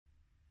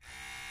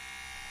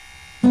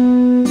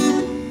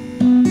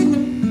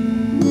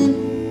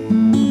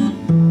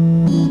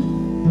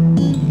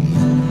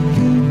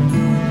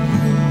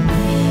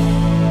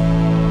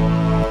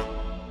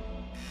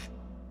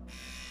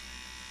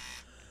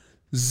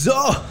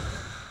So,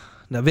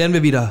 da wären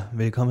wir wieder.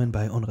 Willkommen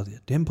bei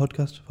Unrasiert, dem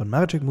Podcast von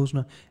Mareczek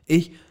Musner.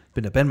 Ich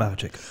bin der Ben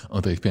Mareczek.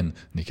 Und ich bin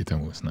Nikita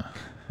Musner.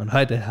 Und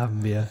heute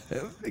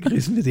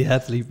begrüßen wir Sie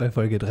herzlich bei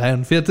Folge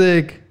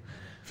 43.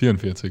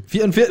 44.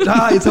 44,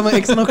 jetzt haben wir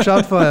extra noch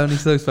geschaut vorher und ich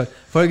sage es falsch.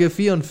 Folge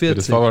 44. Ja,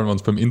 das war, weil wir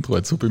uns beim Intro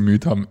jetzt so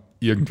bemüht haben,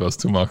 irgendwas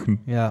zu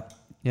machen. Ich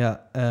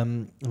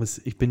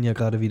bin ja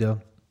gerade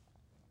wieder,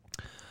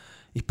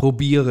 ich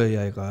probiere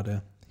ja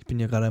gerade. Ich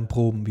bin ja gerade am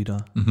Proben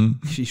wieder. Mhm.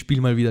 Ich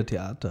spiele mal wieder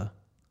Theater.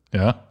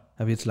 Ja?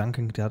 Habe jetzt lange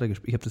kein Theater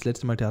gespielt. Ich habe das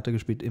letzte Mal Theater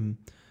gespielt im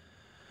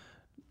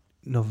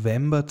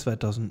November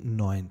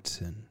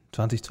 2019.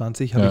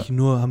 2020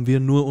 haben wir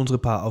nur unsere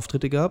paar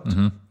Auftritte gehabt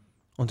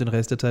und den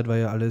Rest der Zeit war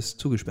ja alles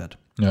zugesperrt.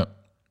 Ja.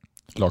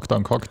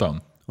 Lockdown,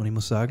 Cockdown. Und ich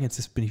muss sagen,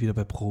 jetzt bin ich wieder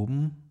bei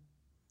Proben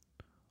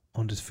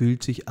und es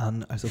fühlt sich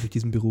an, als ob ich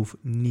diesen Beruf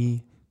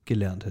nie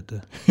gelernt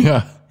hätte.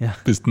 Ja.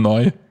 Bist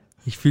neu.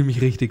 Ich fühle mich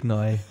richtig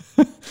neu.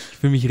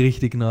 Es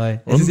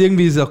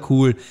ist auch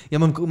cool. Ja,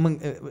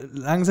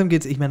 langsam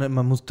geht's. Ich meine,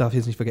 darf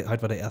jetzt nicht vergessen,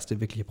 heute war der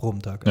erste wirkliche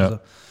Probentag. Also,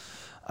 ja.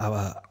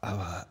 Aber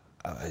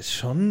ist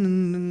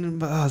schon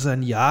so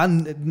ein Jahr.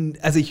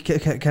 Also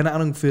keine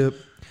Ahnung für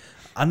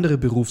andere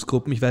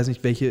Berufsgruppen. Ich weiß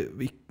nicht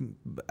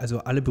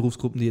also alle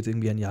Berufsgruppen, die jetzt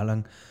irgendwie ein Jahr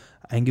lang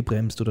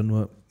eingebremst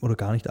oder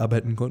gar nicht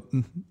arbeiten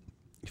konnten.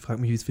 Ich frage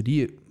mich, wie es für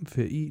die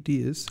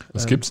ist.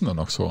 Was gibt's denn da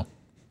noch so?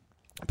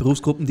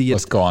 Berufsgruppen, die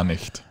jetzt was gar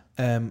nicht.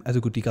 Also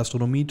gut, die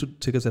Gastronomie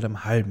tut circa seit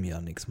einem halben Jahr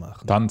nichts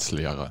machen.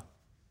 Tanzlehrer.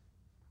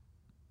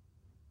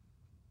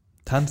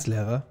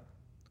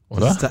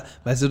 Oder?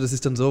 Weißt du, das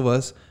ist dann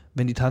sowas,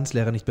 wenn die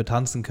Tanzlehrer nicht mehr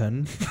tanzen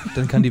können,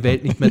 dann kann die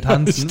Welt nicht mehr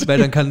tanzen, weil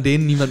dann kann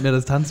denen niemand mehr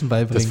das Tanzen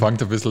beibringen. Das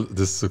fängt ein bisschen,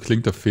 so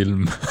klingt der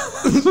Film.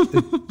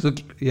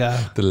 Ja.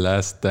 The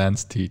Last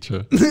Dance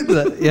Teacher.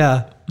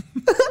 Ja.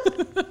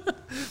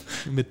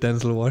 Mit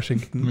Denzel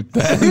Washington. Mit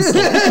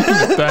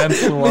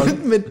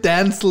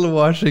Denzel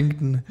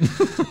Washington.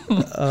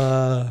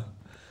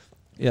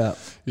 Ja.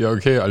 Ja,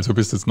 okay, also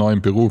bist du jetzt neu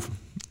im Beruf.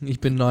 Ich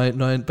bin neu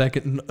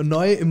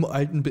im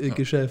alten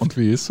Geschäft. Und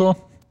wie ist so?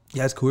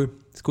 Ja, ist cool.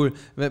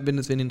 Wenn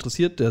es wen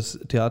interessiert, das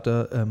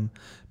Theater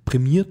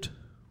prämiert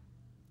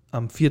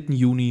am 4.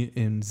 Juni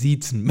in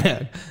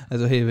Siezenberg.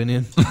 Also hey, wenn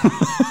ihr...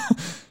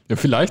 Ja,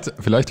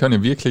 vielleicht hören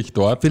ja wirklich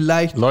dort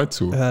Leute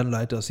zu. Hören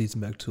Leute aus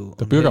Siezenberg zu.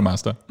 Der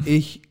Bürgermeister.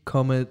 Ich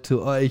komme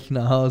zu euch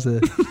nach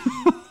Hause,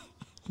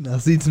 nach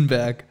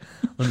Siezenberg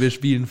und wir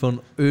spielen von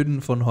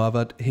Öden von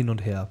Horvath hin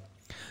und her.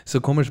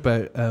 So komisch,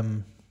 weil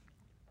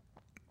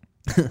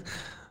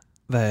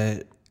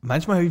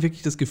manchmal habe ich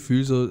wirklich das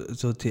Gefühl,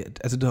 also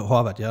der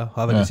Horvath,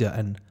 Horvath ist ja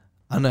ein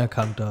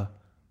anerkannter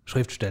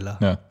Schriftsteller.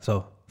 Ja.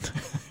 So.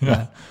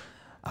 Ja.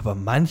 Aber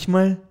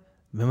manchmal,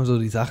 wenn man so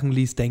die Sachen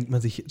liest, denkt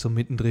man sich so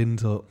mittendrin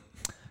so,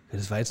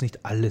 das war jetzt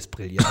nicht alles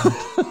brillant.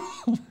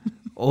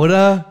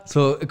 Oder?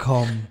 So,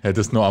 komm.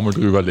 Hättest nur einmal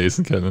drüber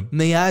lesen können.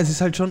 Naja, es ist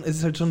halt schon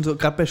so,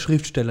 gerade bei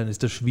Schriftstellern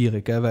ist das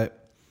schwierig, gell? Weil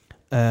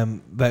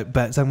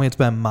sagen wir jetzt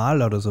beim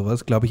Maler oder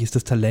sowas, glaube ich, ist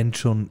das Talent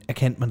schon,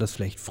 erkennt man das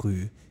vielleicht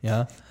früh,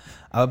 ja.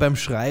 Aber beim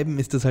Schreiben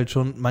ist das halt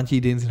schon, manche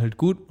Ideen sind halt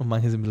gut und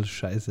manche sind ein bisschen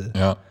scheiße.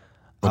 Ja.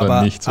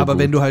 Oder nicht so aber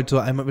gut. wenn du halt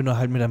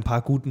mit ein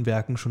paar guten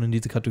Werken schon in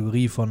diese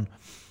Kategorie von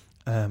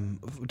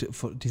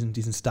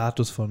diesen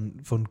Status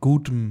von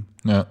gutem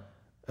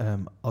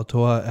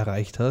Autor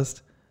erreicht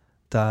hast,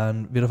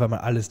 dann wird auf einmal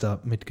alles da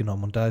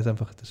mitgenommen und da ist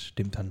einfach, das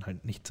stimmt dann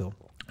halt nicht so.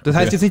 Das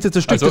heißt jetzt nicht, dass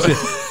das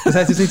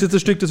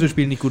Stück, das wir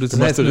spielen, nicht gut ist. Du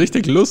hast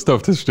richtig Lust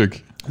auf das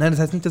Stück. Nein, das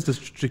heißt nicht, dass das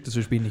Stück, das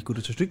wir spielen, nicht gut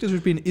ist. Das Stück, das wir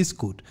spielen, ist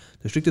gut.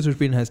 Das Stück, das wir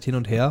spielen, heißt Hin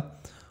und Her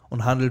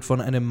und handelt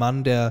von einem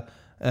Mann, der,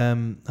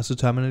 hast du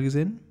Terminal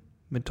gesehen?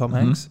 Mit Tom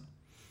Hanks?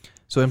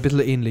 So ein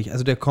bisschen ähnlich.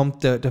 Also der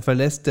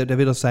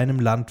wird aus seinem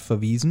Land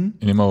verwiesen.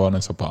 In immer war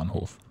es ein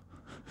Bahnhof.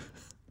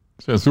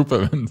 Das wäre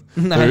super, wenn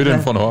der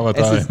Öden von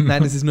Horvath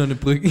Nein, es ist nur eine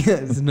Brücke.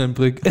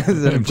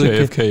 Im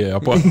JFK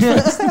Airport.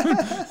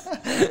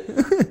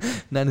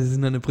 Nein, es ist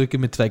nur eine Brücke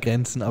mit 2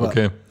 Grenzen. Aber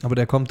der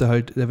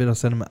wird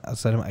aus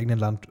seinem eigenen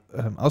Land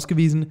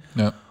ausgewiesen,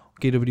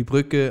 geht über die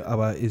Brücke,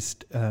 aber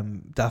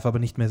darf aber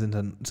nicht mehr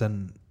in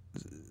sein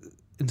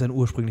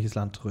ursprüngliches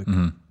Land zurück.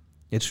 Mhm.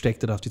 Jetzt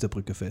steckt er da auf dieser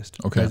Brücke fest.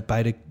 Okay.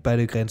 Weil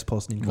beide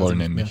Grenzposten ihn wollen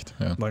ihn nicht.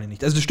 Ja. Wollen ihn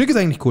nicht. Also das Stück ist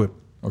eigentlich cool.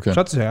 Okay.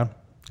 Schaut es her an.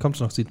 Kommt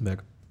nach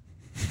Siezenberg.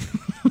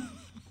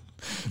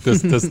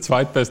 Das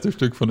zweitbeste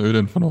Stück von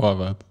Öden von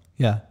Horvath.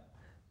 Ja.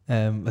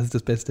 Was ist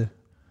das Beste?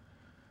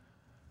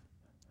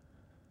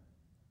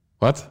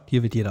 Was?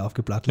 Hier wird jeder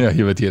aufgeplattelt. Ja,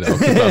 hier wird jeder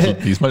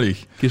aufgeplattelt. Diesmal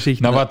ich.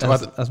 Geschichten aus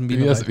dem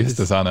Wiener Wald. Wie ist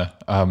das, Anne?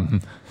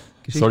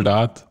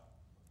 Soldat.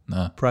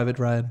 Na. Private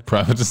Ryan.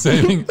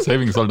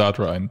 Saving Soldat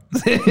Ryan.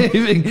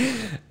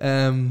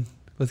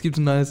 Was gibt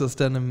es Neues aus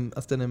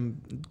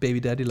deinem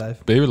Baby Daddy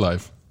Life? Baby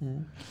Life.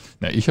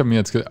 Na, ich habe mir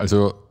jetzt,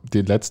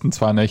 die letzten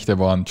 2 Nächte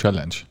waren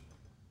Challenge.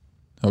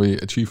 Habe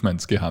ich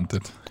Achievements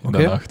gehuntet in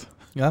der Nacht.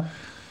 Ja.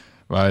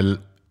 Weil,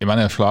 ich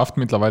meine, er schlaft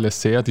mittlerweile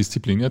sehr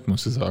diszipliniert,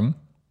 muss ich sagen.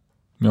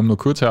 Wir haben nur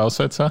kurze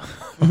Aussetzer,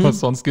 aber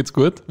sonst geht's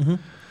gut. Mhm.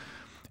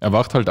 Er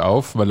wacht halt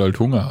auf, weil er halt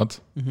Hunger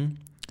hat. Mhm.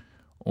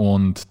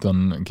 Und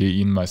dann gehe ich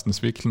ihn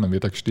meistens wickeln, dann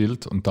wird er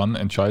gestillt und dann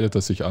entscheidet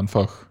er sich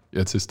einfach,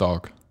 jetzt ist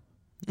Tag.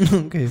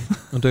 Okay.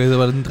 Und da ist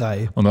aber dann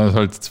 3. Und dann ist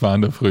halt 2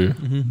 in der Früh.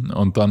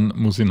 Und dann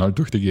muss ich ihn halt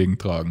durch die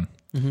Gegend tragen.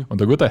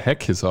 Und der gute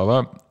Hack ist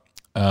aber,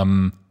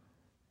 er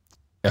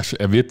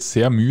wird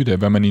sehr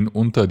müde, wenn man ihn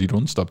unter die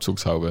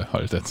Dunstabzugshaube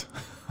haltet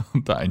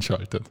und da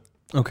einschaltet.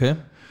 Okay.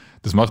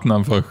 Das macht ihn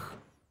einfach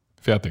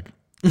fertig.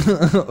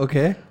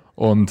 Okay.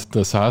 Und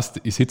das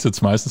heißt, ich sitze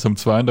jetzt meistens um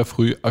 2 in der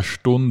Früh eine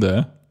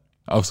Stunde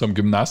auf so einem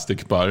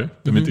Gymnastikball,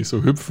 damit ich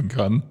so hüpfen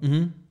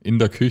kann, in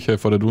der Küche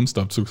vor der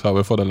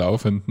Dunstabzugshaube, vor der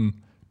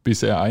laufenden,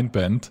 bis er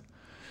einpennt.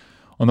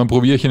 Und dann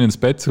probiere ich ihn ins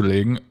Bett zu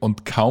legen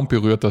und kaum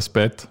berührt das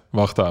Bett,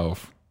 wacht er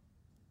auf.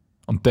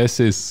 Und das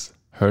ist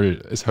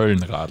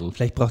Höllenradl.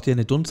 Vielleicht braucht ihr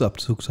eine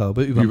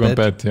Dunstabzugshaube über dem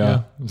Bett.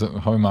 Ja. Das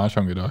habe ich mir auch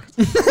schon gedacht.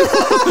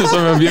 Das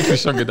habe ich mir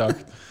wirklich schon gedacht.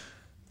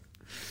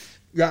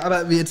 Ja,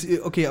 aber jetzt,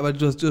 okay, aber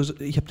das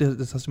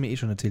hast du mir eh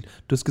schon erzählt.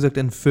 Du hast gesagt,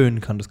 ein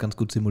Föhn kann das ganz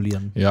gut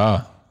simulieren.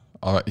 Ja,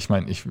 aber ich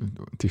meine,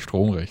 die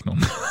Stromrechnung.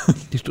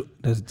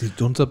 Die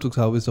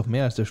Dunstabzugshaube ist doch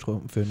mehr als der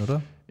Föhn,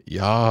 oder?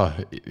 Ja,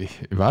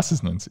 ich weiß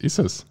es nicht. Ist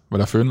es? Weil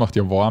der Föhn macht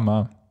ja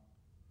warmer.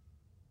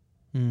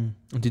 Und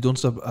die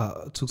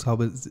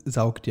Dunstabzugshaube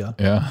saugt ja.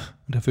 Ja.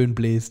 Und der Föhn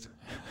bläst.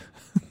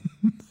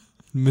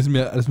 Das müssen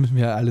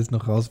wir alles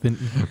noch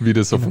rausfinden. Wie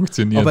das so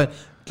funktioniert. Aber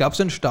glaubst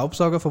du, ein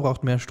Staubsauger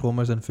verbraucht mehr Strom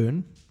als ein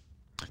Föhn?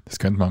 Das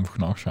könnte man einfach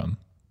nachschauen.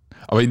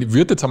 Aber ich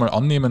würde jetzt einmal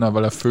annehmen,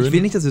 weil der Föhn... Ich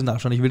will nicht, dass wir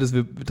nachschauen. Ich will, dass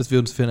wir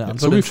uns für eine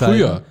Antwort so wie entscheiden.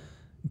 Früher.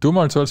 Du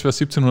mal so, als wäre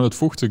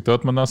 1750, da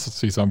hat man das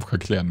sich einfach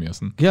erklären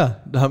müssen.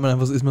 Ja, da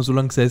ist man so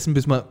lange gesessen,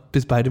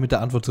 bis beide mit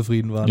der Antwort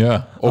zufrieden waren.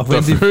 Ja, ob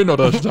der Föhn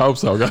oder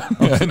Staubsauger.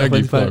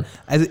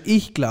 Also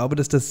ich glaube,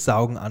 dass das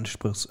Saugen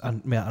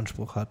mehr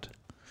Anspruch hat.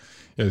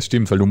 Ja, das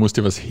stimmt, weil du musst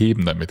dir was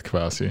heben damit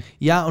quasi.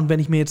 Ja, und wenn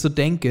ich mir jetzt so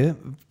denke,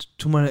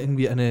 tu mal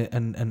irgendwie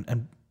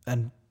ein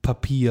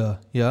Papier,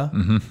 ja?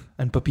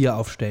 Ein Papier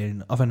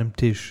aufstellen auf einem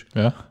Tisch.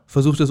 Ja.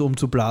 Versuch das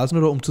umzublasen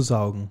oder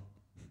umzusaugen.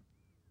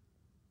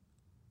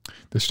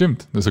 Das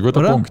stimmt, das ist ein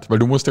guter Punkt, weil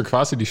du musst ja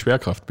quasi die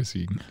Schwerkraft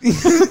besiegen.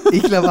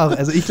 Ich glaube auch.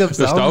 Also ich glaube,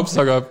 der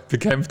Staubsauger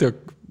bekämpft ja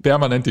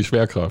permanent die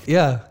Schwerkraft.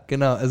 Ja,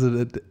 genau.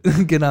 Also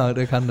genau,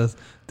 der kann das.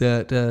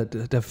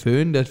 Der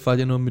Föhn, der fährt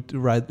ja nur mit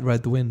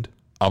Right Wind.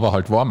 Aber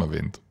halt warmer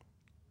Wind.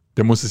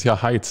 Der muss es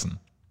ja heizen.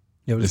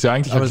 Ja, das ist ja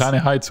eigentlich eine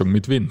kleine Heizung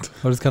mit Wind.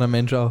 Aber das kann ein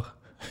Mensch auch.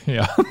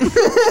 Ja.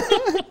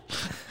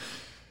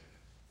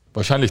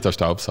 Wahrscheinlich der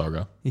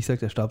Staubsauger. Ich sag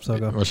der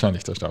Staubsauger.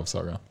 Wahrscheinlich der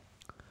Staubsauger.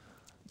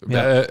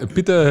 Ja.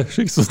 Bitte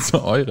schickst du uns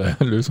eure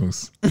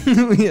Lösungs.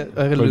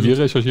 Weil wir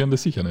recherchieren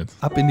das sicher nicht.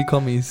 Ab in die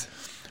Kommis.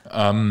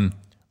 Und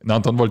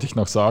dann wollte ich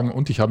noch sagen,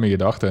 und ich habe mir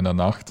gedacht in der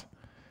Nacht,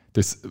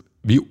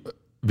 wie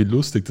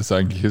lustig das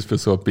eigentlich ist für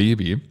so ein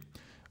Baby,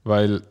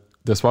 weil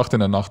das wacht in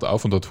der Nacht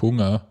auf und hat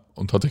Hunger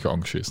und hat sich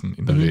angeschissen,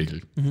 in der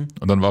Regel.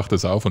 Und dann wacht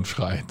es auf und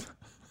schreit.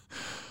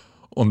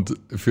 Und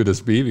für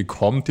das Baby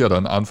kommt ja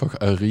dann einfach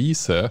ein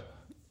Riese,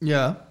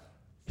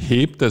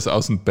 hebt es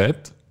aus dem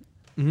Bett,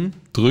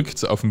 drückt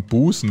es auf den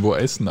Busen, wo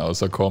Essen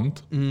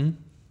rauskommt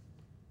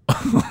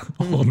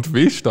und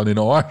wischt dann den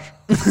Arsch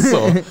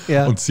so,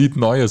 und zieht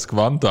neues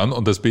Gewand an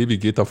und das Baby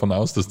geht davon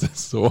aus, dass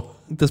das so...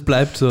 Das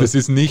bleibt so. Das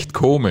ist nicht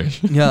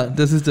komisch. Ja,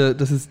 das ist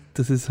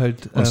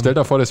halt... Und stell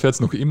dir vor, das wird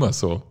jetzt noch immer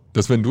so,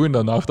 dass wenn du in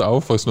der Nacht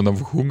aufwachst und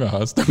einfach Hunger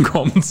hast, dann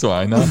kommt so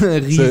einer,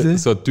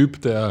 so ein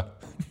Typ, der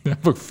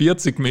einfach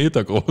 40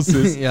 Meter groß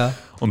ist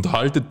und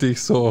haltet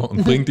dich so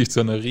und bringt dich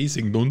zu einer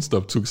riesigen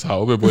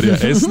Dunstabzugshaube, wo dir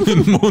Essen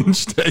in den Mund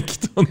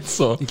steckt und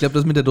so. Ich glaube,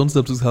 das mit der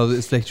Dunstabzugshaube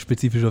ist vielleicht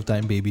spezifisch auf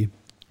dein Baby.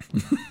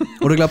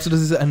 Oder glaubst du,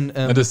 das ist ein...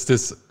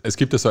 es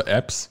gibt ja so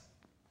Apps,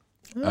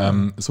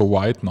 so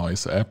White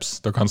Noise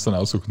Apps, da kannst du dann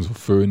aussuchen, so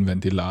Föhn,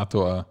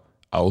 Ventilator,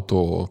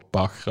 Auto,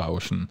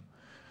 Bachrauschen.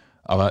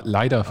 Aber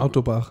leider...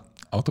 Autobach.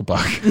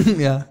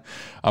 Ja.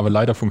 Aber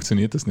leider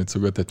funktioniert das nicht so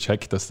gut, der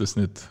Check, dass das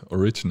nicht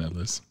original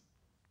ist.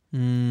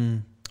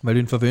 Weil du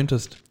ihn verwöhnt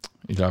hast.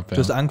 Ich glaube, Du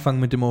hast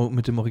angefangen mit dem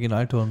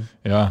Originalton.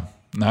 Ja,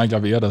 nein, ich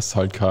glaube eher, dass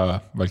halt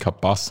weil kein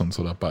Bass und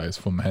so dabei ist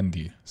vom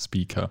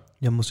Handy-Speaker.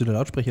 Ja, musst du den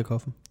Lautsprecher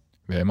kaufen.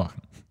 Werde ich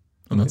machen.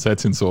 Und dann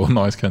setzt ihn so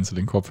Noise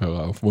Cancelling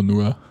Kopfhörer auf, wo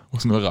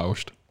es nur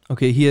rauscht.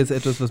 Okay, hier ist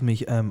etwas, was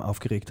mich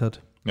aufgeregt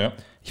hat. Ja.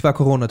 Ich war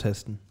Corona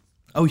testen.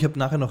 Oh, ich habe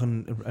nachher noch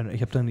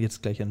ich habe dann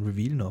jetzt gleich ein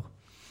Reveal noch.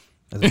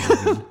 Also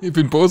ich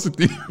bin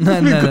positiv.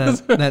 Nein,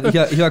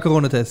 ich war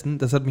Corona testen,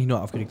 das hat mich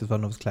nur aufgeregt, das war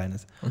nur was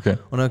Kleines. Okay.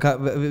 Und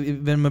dann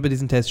wenn man bei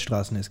diesen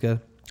Teststraßen ist,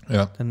 gell?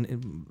 Ja. Dann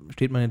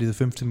steht man ja diese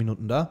 15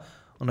 Minuten da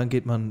und dann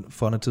geht man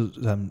vorne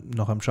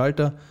noch am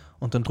Schalter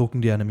und dann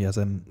drucken die einem ja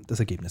das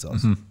Ergebnis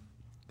aus.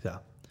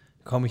 Ja,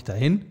 komme ich da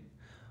hin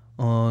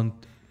und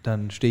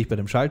dann stehe ich bei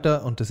dem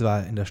Schalter und das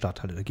war in der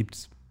Stadthalle, da gibt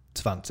es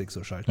 20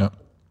 so Schalter. Ja.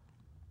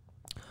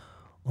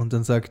 Und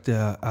dann sagt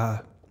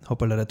der,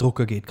 hoppala, der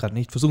Drucker geht gerade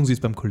nicht, versuchen Sie es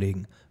beim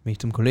Kollegen. Bin ich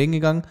zum Kollegen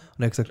gegangen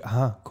und er hat gesagt,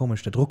 aha,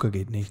 komisch, der Drucker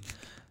geht nicht.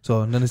 So,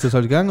 und dann ist das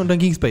halt gegangen und dann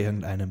ging es bei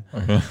irgendeinem.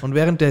 Okay. Und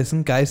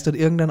währenddessen geistert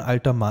irgendein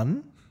alter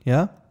Mann,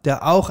 ja,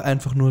 der auch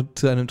einfach nur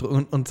zu einem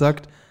Drucker und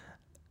sagt,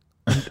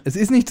 und es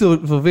ist nicht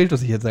so wild,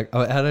 was ich jetzt sage,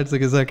 aber er hat halt so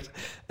gesagt,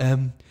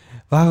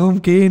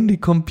 warum gehen die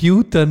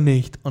Computer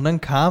nicht? Und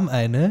dann kam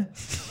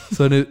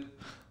so eine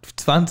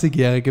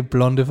 20-jährige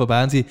Blonde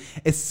vorbei und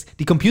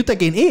die Computer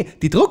gehen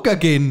die Drucker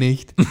gehen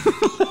nicht.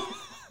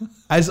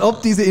 Als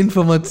ob diese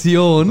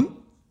Information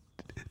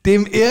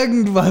dem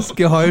irgendwas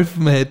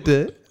geholfen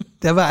hätte.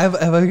 Der war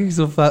einfach wirklich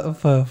so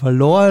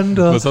verloren.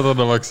 Da. Was hat er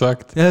nochmal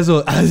gesagt? Ja,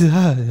 so,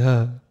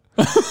 ja.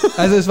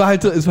 Also es war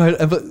halt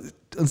einfach,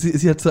 und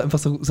sie hat so einfach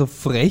so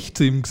frech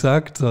zu ihm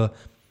gesagt, so,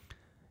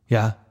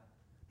 ja,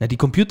 na, die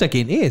Computer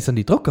gehen sondern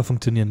die Drucker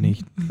funktionieren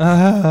nicht.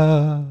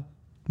 Naja.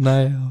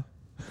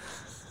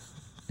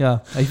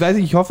 Ja, ich weiß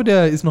nicht, ich hoffe,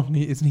 der ist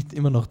nicht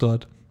immer noch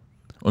dort.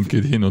 Und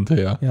geht hin und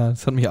her. Ja,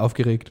 das hat mich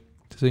aufgeregt.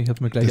 Deswegen hat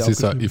es mir gleich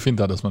aufgeregt. Ich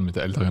finde da, dass man mit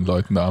älteren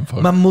Leuten da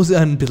einfach... Man muss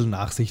ein bisschen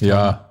Nachsicht haben.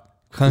 Ja,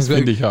 das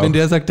finde ich auch. Wenn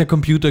der sagt, der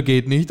Computer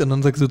geht nicht, und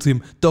dann sagst du zu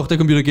ihm, doch, der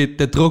Computer geht,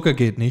 der Drucker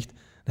geht nicht.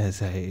 Dann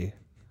ist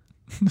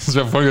Das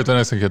wäre voll gut, wenn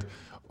er gesagt hätte,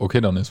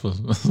 okay, dann ist was.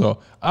 So,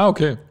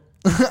 okay.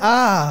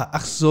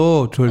 Ach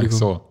so, Entschuldigung. Ach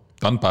so,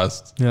 dann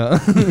passt. Ja.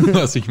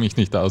 Dass ich mich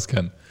nicht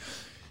auskenne.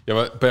 Ja,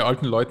 aber bei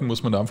alten Leuten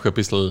muss man da einfach ein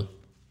bisschen...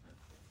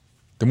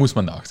 Da muss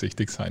man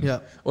nachsichtig sein.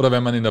 Ja. Oder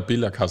wenn man in der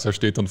Bilderkasse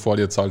steht und vor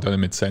dir zahlt einer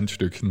mit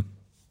Centstücken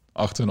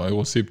 18,70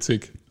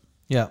 €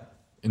 Ja.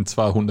 in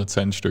 200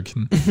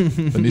 Centstücken,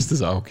 dann ist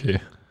das auch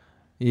okay.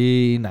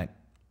 Nein.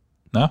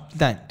 Na?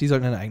 Nein, die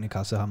sollten eine eigene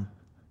Kasse haben.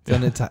 So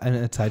eine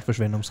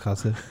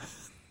Zeitverschwendungskasse.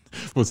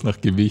 Wo es nach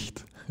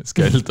Gewicht das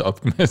Geld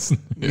abgemessen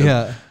wird.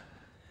 Ja.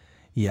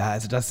 Ja,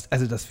 also das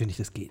finde ich,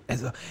 das geht.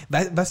 Also,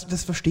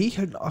 das verstehe ich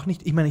halt auch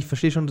nicht. Ich meine, ich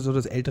verstehe schon so,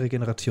 dass ältere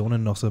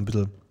Generationen noch so ein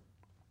bisschen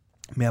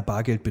mehr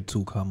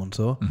Bargeldbezug haben und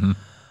so. Mhm.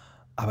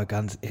 Aber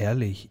ganz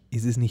ehrlich,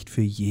 ist es nicht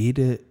für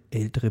jede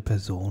ältere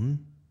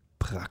Person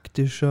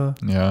praktischer,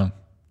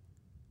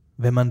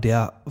 wenn man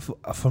der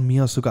von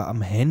mir aus sogar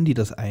am Handy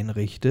das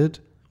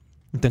einrichtet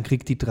und dann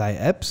kriegt die 3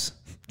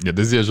 Apps? Ja,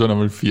 das ist ja schon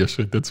einmal 4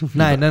 Schritte zu viel.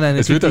 Nein.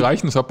 Es würde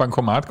reichen, so eine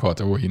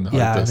Bankomatkarte wohin haltest.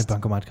 Ja, eine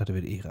Bankomatkarte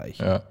würde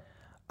reichen. Ja.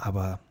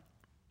 Aber,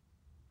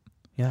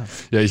 ja.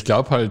 Ja, ich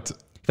glaube halt...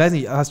 Ich weiß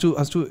nicht, hast du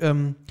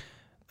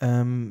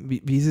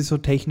wie ist es so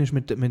technisch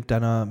mit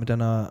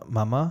deiner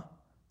Mama?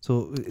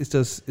 So, ist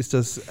das ist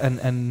das so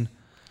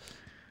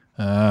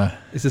ein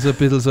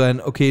bisschen so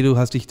ein, okay, du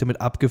hast dich damit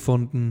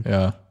abgefunden,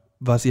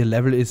 was ihr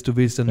Level ist, du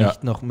willst dann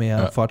nicht noch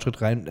mehr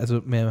Fortschritt rein,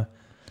 also mehr...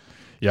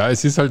 Ja,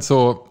 es ist halt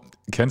so,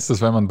 kennst du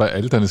das, wenn man bei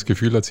Eltern das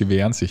Gefühl hat, sie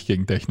wehren sich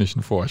gegen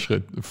technischen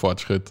Fortschritt?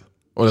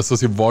 Oder so,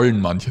 sie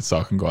wollen manche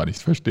Sachen gar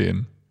nicht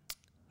verstehen.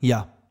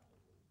 Ja,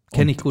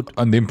 kenne ich gut.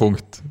 An dem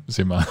Punkt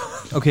sind wir.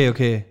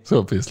 Okay.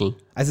 So ein bisschen.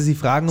 Also sie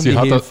fragen um die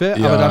Hilfe,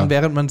 aber dann,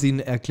 während man sie ihnen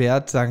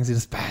erklärt, sagen sie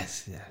das.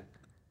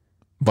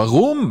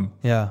 Warum?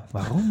 Ja,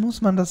 warum muss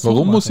man das so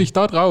Warum machen? muss ich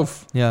da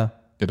drauf? Ja.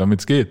 Ja,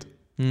 damit es geht.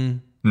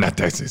 Na,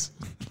 das ist...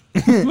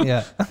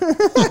 Ja.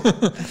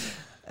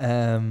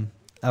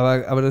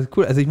 Aber das ist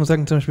cool. Also ich muss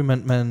sagen, zum Beispiel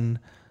mein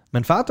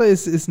Vater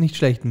ist nicht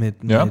schlecht mit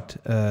wenn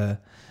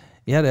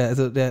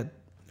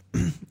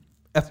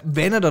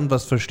er dann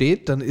was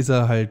versteht, dann ist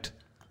er halt,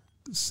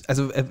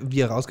 also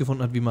wie er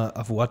rausgefunden hat, wie man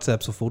auf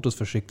WhatsApp so Fotos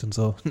verschickt und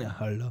so. Ja,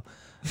 hallo.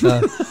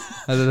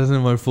 Also da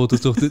sind mal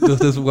Fotos durch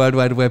das World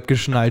Wide Web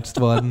geschnalzt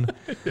worden.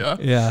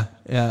 Ja.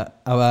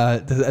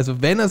 Aber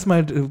also wenn er es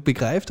mal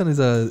begreift, dann ist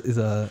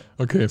er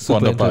okay,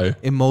 vorne dabei.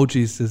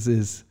 Emojis, das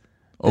ist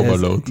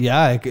Overload.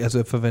 Also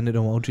er verwendet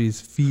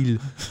Emojis viel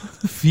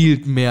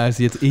mehr als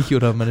jetzt ich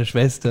oder meine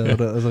Schwester.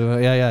 Oder, also,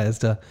 er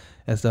ist da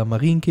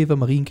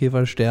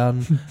Marienkäfer,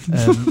 Stern,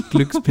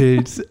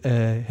 Glückspilz,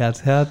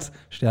 Herz,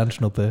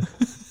 Sternschnuppe.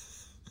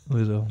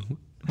 Also.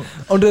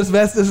 Und das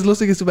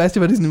Lustige ist, du weißt ja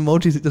bei diesen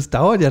Emojis, das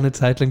dauert ja eine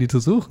Zeit lang, die zu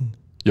suchen.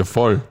 Ja,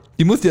 voll.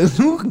 Die musst du ja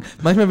suchen.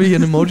 Manchmal will ich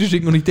ein Emoji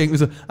schicken und ich denke mir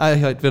so,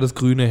 heute wäre das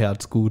grüne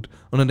Herz gut.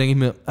 Und dann denke ich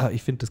mir,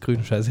 ich finde das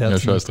grüne scheiß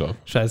Herz. Ja,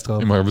 scheiß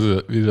drauf. Ich mache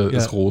wieder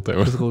das rote.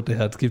 Das rote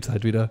Herz gibt es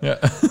halt wieder. Ja,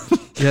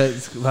 ja,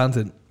 ist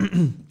Wahnsinn.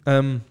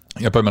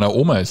 Ja, bei meiner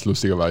Oma ist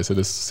lustigerweise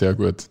das sehr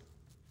gut.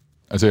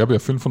 Also ich habe ja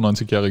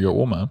 95-jährige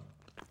Oma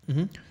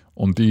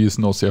und die ist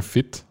noch sehr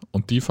fit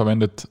und die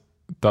verwendet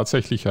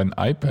tatsächlich ein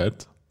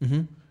iPad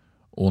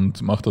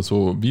und macht da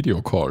so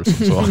Videocalls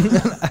und so.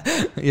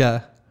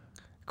 Ja,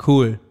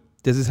 cool.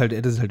 Das ist halt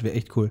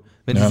echt cool.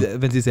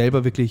 Wenn sie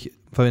selber wirklich,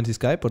 verwenden sie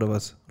Skype oder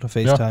was? Oder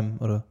FaceTime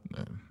oder?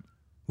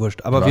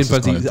 Wurscht. Aber auf jeden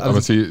Fall,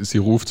 aber sie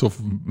ruft so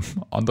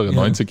andere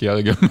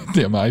 90-Jährige mit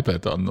ihrem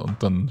iPad an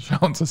und dann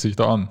schauen sie sich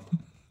da an.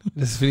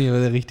 Das finde ich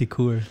aber richtig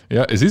cool.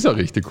 Ja, es ist auch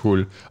richtig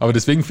cool. Aber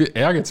deswegen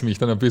ärgert es mich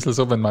dann ein bisschen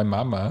so, wenn meine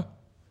Mama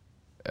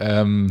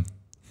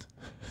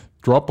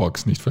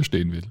Dropbox nicht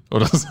verstehen will.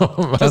 Oder so.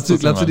 Glaubst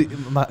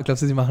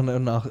du, sie machen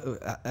dann auch,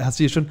 hast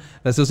du hier schon,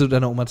 weißt du, was du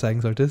deiner Oma zeigen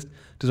solltest?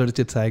 Du solltest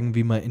dir zeigen,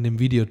 wie man in dem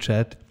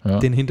Videochat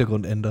den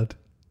Hintergrund ändert.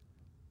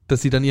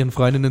 Dass sie dann ihren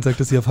Freundinnen sagt,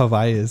 dass sie auf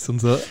Hawaii ist und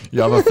so.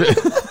 Ja, aber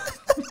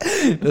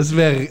das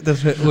wäre,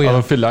 oh ja.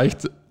 Aber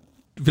vielleicht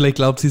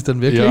glaubt sie es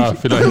dann wirklich. Ja,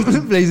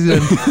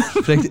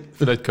 vielleicht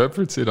vielleicht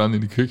köpfelt sie dann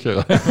in die Küche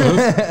rein.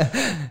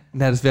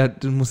 Na,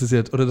 du musst es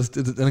ja, oder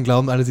dann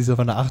glauben alle, sie ist auf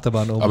einer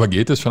Achterbahn oben. Aber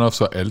geht es schon auf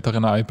so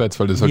älteren iPads,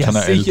 weil das halt schon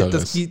ein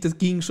älteres. Das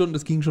ging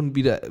schon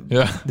wieder.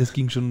 Ja. Das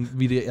ging schon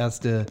wie der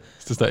erste.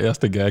 Ist das der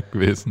erste Gag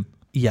gewesen?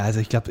 Ja, also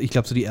ich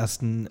glaube so die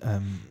ersten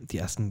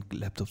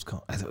Laptops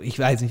kommen. Also ich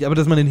weiß nicht, aber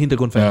dass man den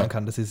Hintergrund verändern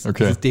kann, das ist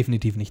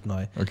definitiv nicht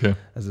neu. Okay.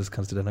 Also das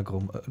kannst du deiner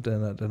Gromu.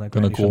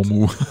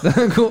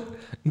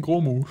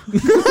 Gromu.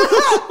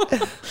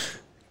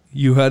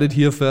 You heard it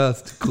here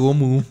first.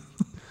 Gromu.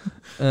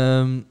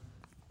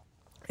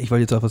 Ich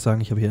wollte jetzt auch was sagen,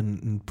 ich habe hier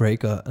einen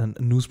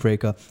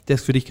Newsbreaker. Der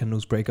ist für dich kein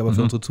Newsbreaker, aber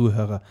für unsere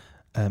Zuhörer.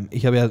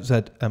 Ich habe ja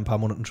seit ein paar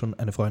Monaten schon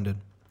eine Freundin.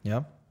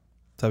 Ja?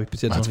 Das habe ich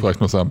bis jetzt noch nicht. Jetzt brauche ich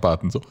noch so einen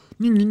Button, so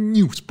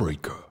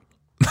Newsbreaker.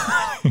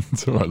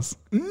 Sowas.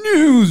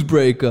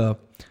 Newsbreaker.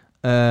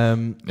 Ja,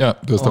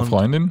 du hast eine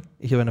Freundin?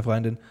 Ich habe eine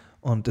Freundin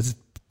und das ist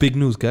Big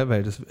News, gell?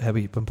 Weil das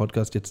habe ich beim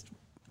Podcast jetzt,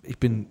 ich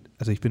bin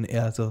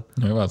eher so,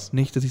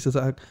 nicht, dass ich so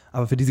sage,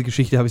 aber für diese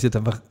Geschichte habe ich es jetzt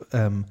einfach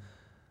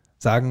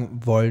sagen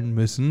wollen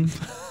müssen,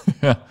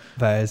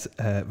 weil es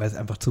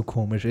einfach zu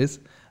komisch ist.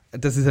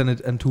 Das ist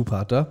ein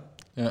Two-Parter,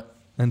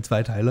 ein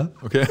Zweiteiler.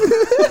 Okay.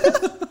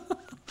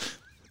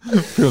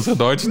 Für unsere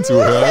deutschen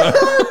Zuhörer.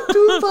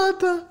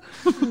 Two-Parter.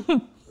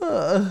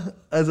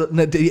 Also,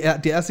 die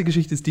erste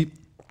Geschichte ist die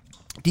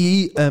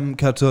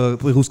gehört zur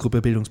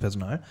Berufsgruppe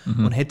Bildungspersonal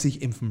und hätte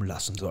sich impfen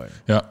lassen sollen.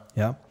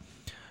 Ja.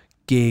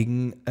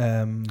 Gegen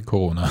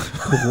Corona.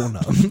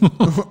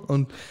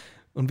 und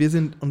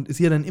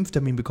sie hat einen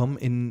Impftermin bekommen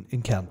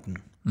in Kärnten.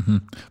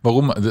 Mhm.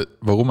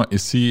 Warum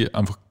ist sie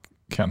einfach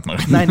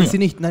Kärntnerin? Nein, ist sie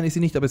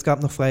nicht, aber es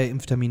gab noch freie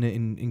Impftermine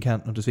in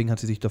Kärnten und deswegen hat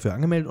sie sich dafür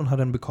angemeldet und hat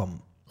dann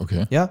bekommen.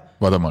 Okay. Ja?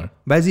 Warte mal.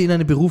 Weil sie in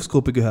eine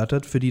Berufsgruppe gehört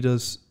hat, für die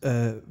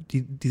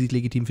die sich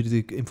legitim für diese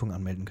Impfung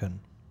anmelden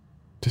können.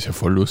 Das ist ja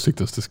voll lustig,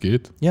 dass das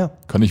geht. Ja.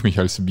 Kann ich mich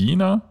als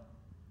Wiener,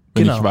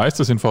 wenn ich weiß,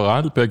 dass in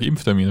Vorarlberg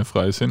Impftermine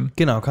frei sind?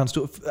 Genau, kannst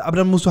du. Aber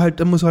dann musst du halt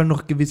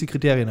noch gewisse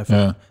Kriterien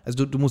erfüllen. Ja.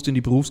 Also du musst in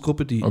die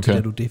Berufsgruppe, zu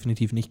der du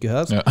definitiv nicht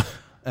gehörst. Ja.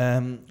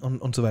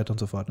 Und so weiter und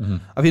so fort. Mhm.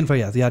 Auf jeden Fall,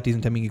 ja, sie hat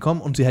diesen Termin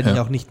bekommen und sie hätte ihn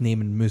auch nicht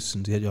nehmen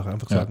müssen. Sie hätte auch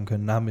einfach sagen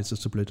können, mir ist es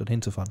zu blöd,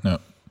 dorthin zu fahren. Ja.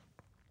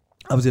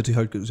 Aber sie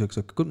hat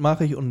gesagt, gut,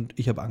 mache ich, und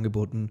ich habe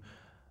angeboten,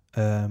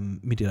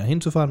 mit ihr da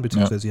hinzufahren,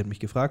 beziehungsweise sie hat mich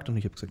gefragt und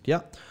ich habe gesagt,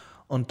 ja.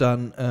 Und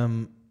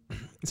dann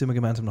sind wir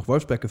gemeinsam nach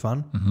Wolfsberg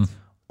gefahren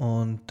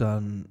und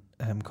dann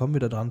kommen wir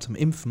da dran zum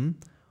Impfen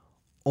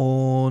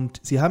und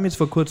sie haben jetzt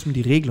vor kurzem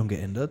die Regelung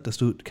geändert, dass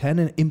du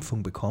keine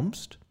Impfung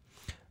bekommst,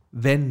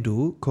 wenn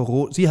du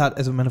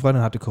meine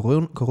Freundin hatte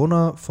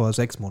Corona vor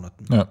 6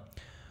 Monaten. Ja.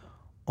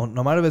 Und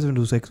normalerweise, wenn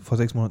du vor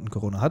 6 Monaten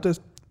Corona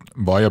hattest,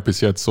 war ja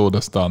bis jetzt so,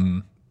 dass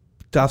dann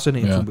darfst du eine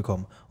Impfung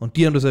bekommen. Und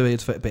die haben das aber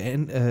jetzt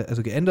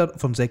geändert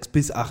von 6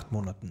 bis 8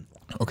 Monaten.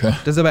 Okay.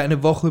 Das ist aber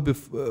eine Woche,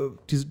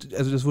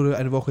 das wurde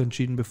eine Woche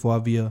entschieden,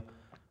 bevor wir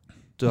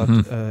dort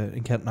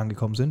in Kärnten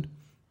angekommen sind.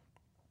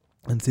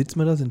 Dann sitzen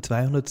wir da, sind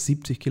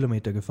 270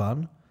 Kilometer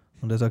gefahren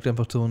und er sagt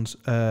einfach zu uns,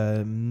 Sie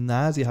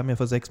haben ja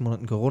vor 6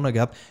 Monaten Corona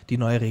gehabt, die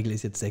neue Regel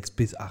ist jetzt 6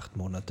 bis 8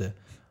 Monate.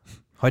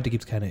 Heute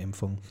gibt es keine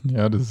Impfung.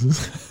 Ja, das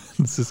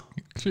ist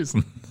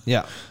geschissen.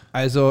 Ja,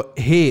 also,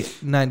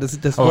 nein, das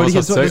wollte ich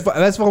jetzt so.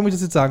 Weißt du, warum ich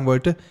das jetzt sagen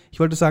wollte? Ich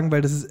wollte sagen,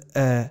 weil das ist,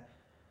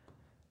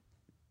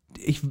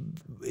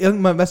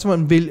 irgendwann, weißt du,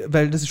 man will,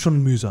 weil das ist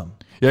schon mühsam.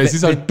 Ja, es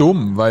ist halt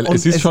dumm, weil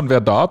es ist schon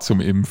wer da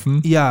zum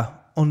Impfen.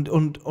 Ja, und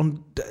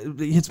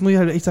jetzt muss ich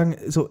halt echt sagen,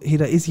 so,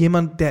 da ist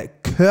jemand, der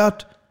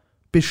gehört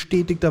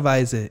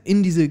bestätigterweise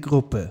in diese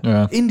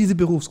Gruppe, in diese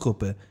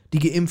Berufsgruppe, die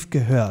geimpft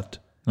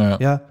gehört.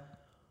 Ja.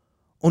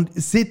 Und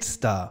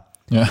sitzt da.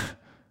 Ja.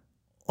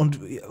 Und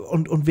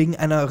wegen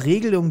einer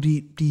Regelung,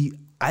 die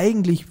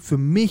eigentlich für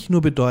mich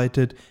nur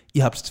bedeutet,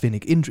 ihr habt zu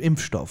wenig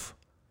Impfstoff.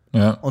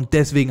 Ja. Und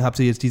deswegen habt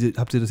ihr das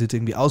jetzt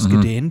irgendwie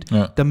ausgedehnt,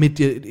 damit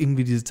ihr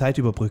irgendwie diese Zeit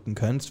überbrücken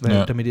könnt,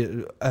 damit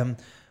ihr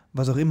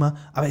was auch immer.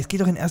 Aber es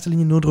geht doch in erster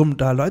Linie nur darum,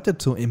 da Leute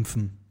zu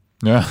impfen.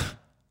 Ja.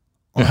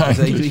 Und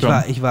also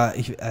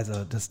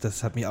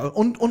das hat mich auch.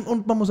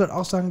 Und man muss halt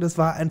auch sagen, das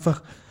war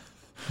einfach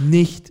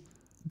nicht.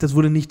 Das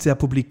wurde nicht sehr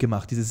publik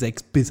gemacht, diese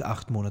 6 bis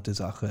 8 Monate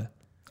Sache.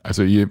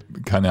 Also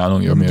keine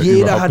Ahnung,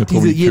 jeder hat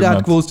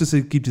gewusst, es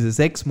gibt diese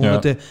 6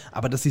 Monate,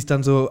 aber das ist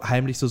dann so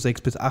heimlich so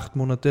 6 bis 8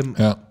 Monate.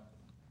 Ja.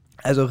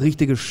 Also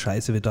richtige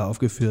Scheiße wird da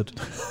aufgeführt.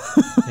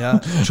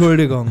 Ja,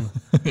 Entschuldigung.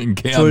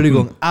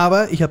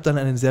 Aber ich habe dann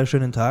einen sehr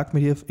schönen Tag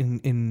mit ihr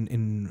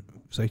in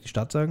soll ich die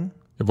Stadt sagen?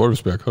 Ja,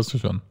 Wolfsberg hast du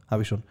schon.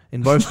 Habe ich schon.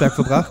 In Wolfsberg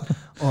verbracht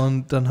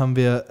und dann haben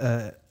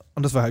wir,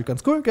 und das war halt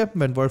ganz cool, gell,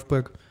 in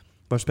Wolfsberg,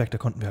 da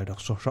konnten wir halt auch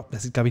so shoppen.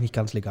 Das ist, glaube ich, nicht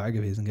ganz legal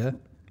gewesen, gell?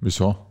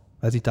 Wieso?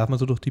 Weiß ich, darf man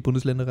so durch die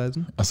Bundesländer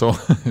reisen? Ach so,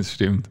 das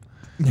stimmt.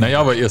 Naja,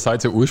 aber ihr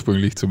seid ja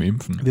ursprünglich zum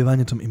Impfen. Wir waren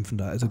ja zum Impfen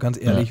da. Also ganz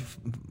ehrlich,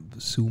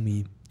 sue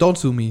me. Don't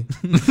sue me.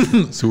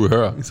 Sue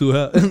her. Sue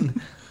her.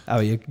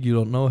 Aber you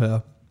don't know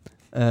her.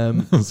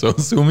 So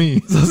sue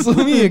me. So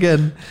sue me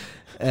again.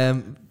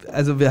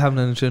 Also wir haben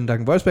dann einen schönen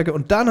Tag in Wolfsberg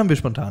und dann haben wir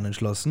spontan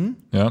entschlossen,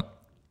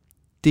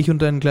 dich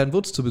und deinen kleinen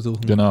Wutz zu besuchen.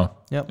 Genau,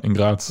 in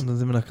Graz. Und dann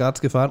sind wir nach Graz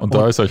gefahren. Und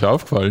da ist euch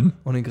aufgefallen.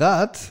 Und in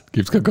Graz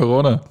gibt es kein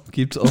Corona.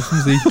 Gibt es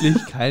offensichtlich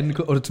kein,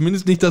 oder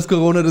zumindest nicht das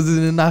Corona, das es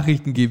in den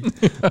Nachrichten gibt.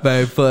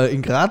 Weil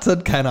in Graz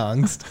hat keiner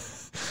Angst.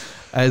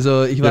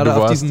 Also ich war da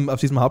auf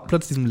diesem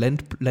Hauptplatz, diesem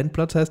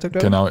Landplatz heißt der,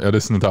 glaube ich. Genau,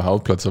 das ist nicht der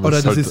Hauptplatz. Aber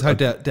oder das ist halt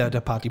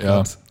der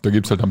Partyplatz. Ja, da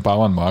gibt es halt einen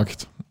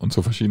Bauernmarkt. und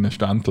so verschiedene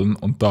Standeln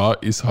und da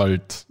ist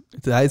halt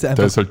Da ist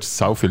halt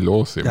sau viel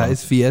los. Da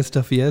ist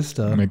Fiesta.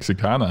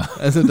 Mexikaner.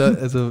 Also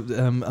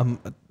am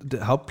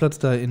der Hauptplatz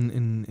da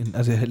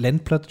also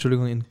Lendplatz,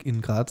 Entschuldigung,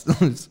 in Graz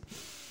ist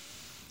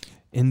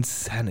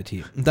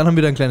Insanity. Und dann haben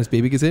wir da ein kleines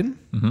Baby gesehen.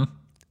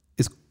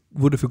 Es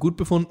wurde für gut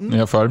befunden.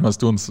 Ja, vor allem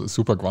hast du uns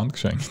super Gewand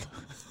geschenkt.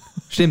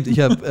 Stimmt,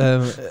 wir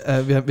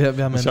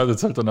haben Das schaut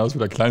jetzt halt dann aus wie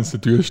der kleinste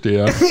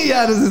Türsteher.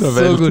 Ja, das ist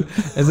so gut.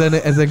 Es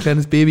ist ein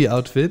kleines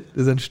Baby-Outfit,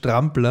 das ist ein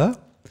Strampler,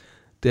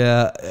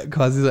 der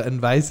quasi so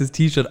ein weißes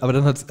T-Shirt, aber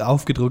dann hat es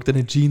aufgedruckt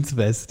eine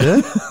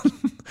Jeansweste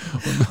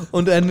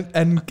und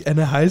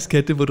eine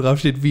Halskette, wo drauf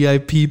steht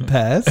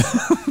VIP-Pass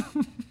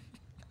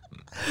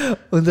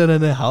und dann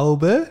eine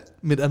Haube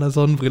mit einer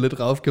Sonnenbrille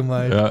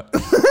draufgemalt. Ja.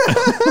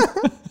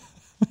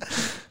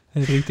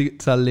 Ein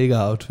richtig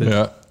Zerleger-Outfit.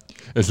 Ja.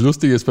 Das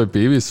Lustige ist bei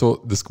Babys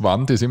so, das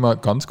Gewand ist immer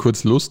ganz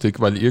kurz lustig,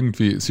 weil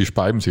irgendwie, sie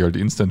speiben sich halt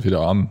instant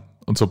wieder an.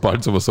 Und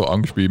sobald sowas so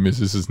angespielt ist,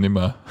 ist es nicht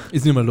mehr...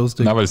 Ist nicht mehr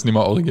lustig. Nein, weil es nicht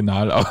mehr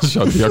original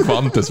ausschaut, wie ein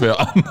Gewand, das wer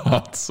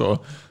anhat. So.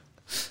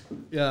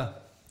 Ja.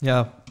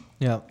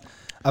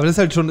 Aber das ist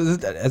halt schon,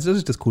 das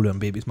ist das Coole an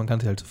Babys, man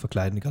kann sich halt so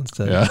verkleiden die ganze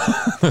Zeit. Ja,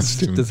 das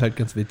stimmt. Das ist halt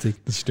ganz witzig.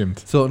 Das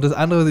stimmt. So, und das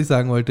andere, was ich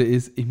sagen wollte,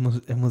 ist,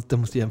 da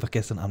musste ich einfach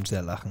gestern Abend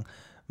sehr lachen,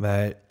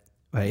 weil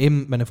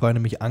eben meine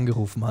Freundin mich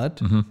angerufen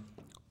hat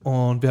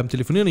und wir haben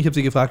telefoniert und ich habe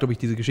sie gefragt, ob ich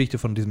diese Geschichte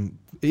von diesem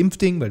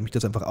Impfding, weil mich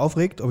das einfach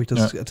aufregt, ob ich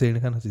das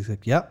erzählen kann. Hat sie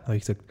gesagt, ja. Habe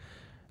ich gesagt,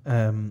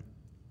 und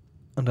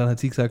dann hat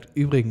sie gesagt,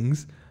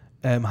 übrigens,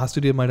 hast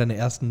du dir mal eure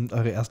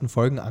ersten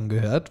Folgen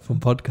angehört vom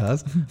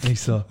Podcast? Und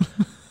ich so,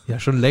 ja,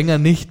 schon länger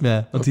nicht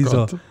mehr. Und sie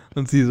so,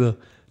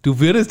 du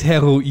würdest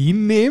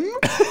Heroin nehmen?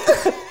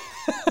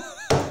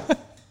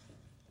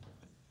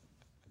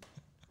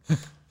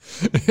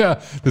 Ja,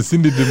 das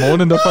sind die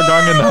Dämonen der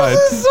Vergangenheit.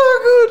 Das ist so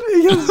gut.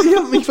 Ich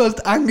hab mich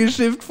fast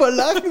angeschifft vor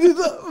Lachen. Ich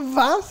so,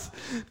 was?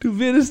 Du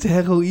würdest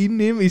Heroin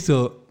nehmen? Ich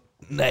so,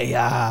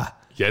 naja.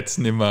 Jetzt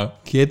nimmer.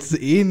 Jetzt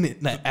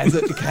nicht. Nein, also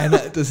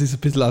das ist ein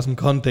bisschen aus dem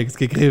Kontext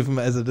gegriffen.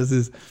 Also das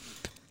ist...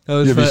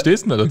 Ja, wie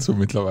stehst du denn dazu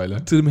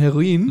mittlerweile? Zu dem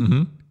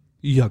Heroin?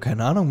 Ja,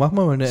 keine Ahnung, machen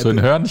wir mal eine... So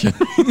ein Hörnchen.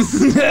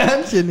 Ein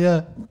Hörnchen,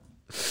 ja.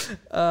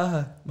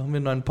 Machen wir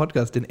einen neuen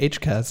Podcast, den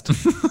H-Cast.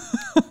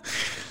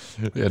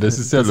 Ja, das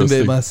ist sehr da sind lustig.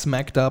 wir immer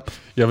smacked up.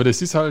 Ja, aber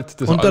das ist halt...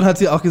 Und dann hat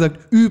sie auch gesagt,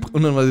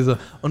 und dann war sie so,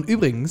 und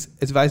übrigens,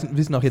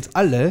 wissen auch jetzt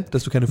alle,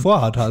 dass du keine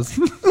Vorhaut hast.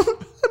 Und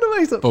dann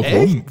war ich so, warum?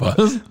 Echt?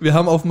 Was? Wir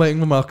haben offenbar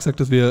irgendwann mal auch gesagt,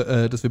 dass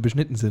wir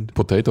beschnitten sind.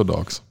 Potato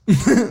Dogs.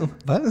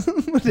 Was?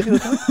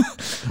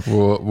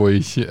 wo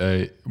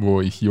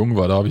ich jung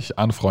war, da habe ich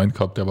einen Freund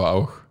gehabt, der war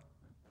auch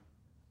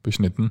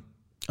beschnitten.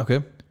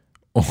 Okay.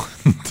 Und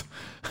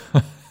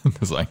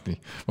das ist eigentlich,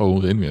 warum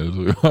reden wir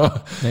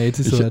darüber? Ja, jetzt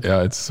ist es soweit.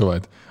 Ja, jetzt ist es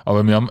soweit.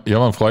 Aber ich habe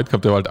einen Freund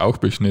gehabt, der war halt auch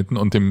beschnitten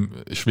und im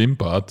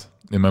Schwimmbad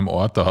in meinem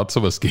Ort, da hat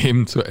sowas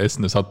gegeben zu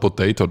essen, das hat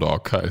Potato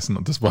Dog geheißen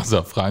und das war so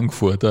ein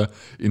Frankfurter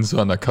in so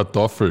einer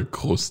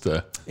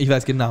Kartoffelkruste. Ich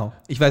weiß genau,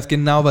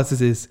 was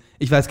es ist.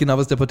 Ich weiß genau,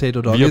 was der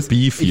Potato Dog wie ist.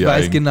 Beef ich weiß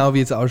eigentlich. genau, wie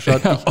es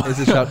ausschaut. Ja,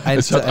 Es schaut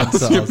eins zu eins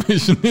so aus.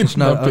 Es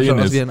schaut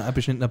aus wie ein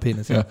beschnittener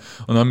Penis. Ja. Ja.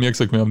 Und dann haben wir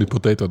gesagt, wir haben die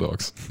Potato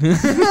Dogs.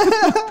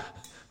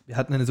 Wir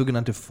hatten eine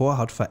sogenannte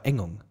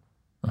Vorhautverengung.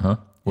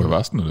 Aha. Woher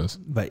warst du das?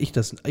 Weil ich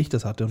das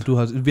hatte und du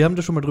hast. Wir haben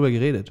da schon mal drüber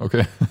geredet.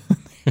 Okay.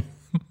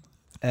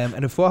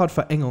 Eine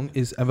Vorhautverengung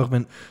ist einfach,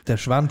 wenn der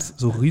Schwanz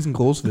so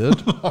riesengroß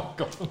wird,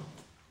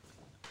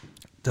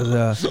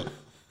 dass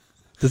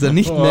er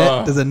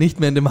nicht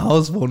mehr in dem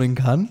Haus wohnen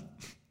kann.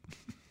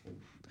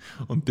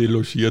 Und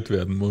delogiert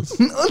werden muss.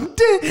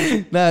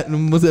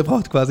 Man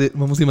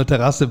muss immer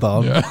Terrasse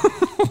bauen. Ja.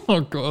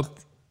 Oh Gott.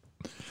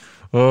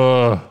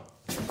 Oh.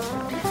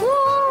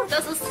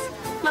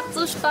 Macht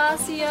so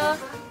Spaß hier.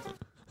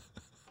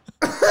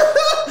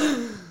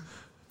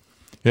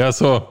 Ja,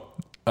 so.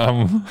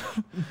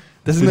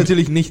 Das ist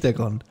natürlich nicht der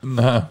Grund.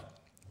 Na.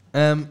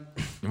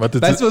 Weißt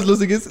du, was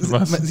lustig ist?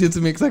 Was? Sie hat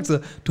zu mir gesagt, so,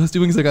 du hast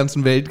übrigens der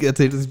ganzen Welt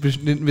erzählt, dass du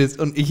beschnitten bist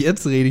und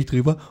jetzt rede ich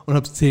drüber und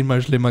habe es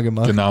 10-mal schlimmer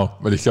gemacht. Genau,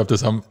 weil ich glaube,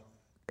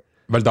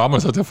 weil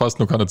damals hat ja fast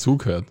noch keiner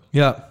zugehört.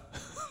 Ja.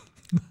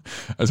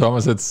 Also haben wir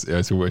es jetzt, ja,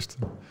 ist ja wurscht.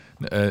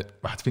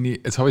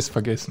 Jetzt habe ich es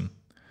vergessen.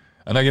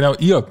 Na genau,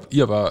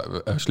 ihr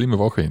war eine schlimme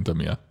Woche hinter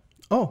mir.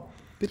 Oh,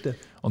 bitte.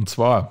 Und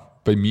zwar,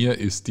 bei mir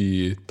ist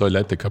die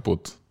Toilette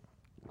kaputt.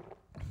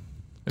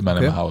 In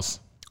meinem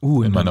Haus.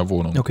 In meiner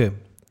Wohnung. Okay.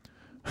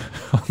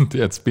 Und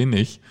jetzt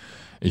ich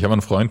habe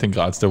einen Freund in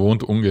Graz, der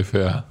wohnt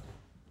ungefähr,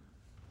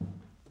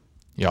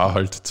 ja,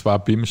 halt 2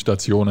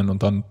 BIM-Stationen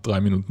und dann 3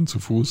 Minuten zu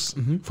Fuß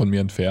von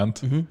mir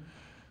entfernt.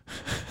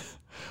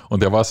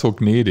 Und er war so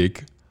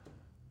gnädig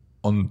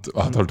und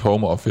hat halt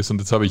Homeoffice und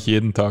jetzt habe ich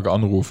jeden Tag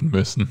anrufen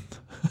müssen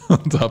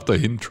und habe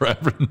dahin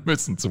traveln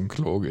müssen zum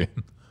Klo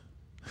gehen.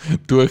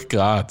 Durch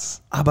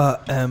Graz. Aber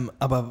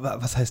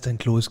was heißt, dein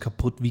Klo ist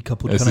kaputt? Wie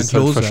kaputt Es kann ein ist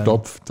Klo halt sein?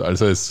 verstopft.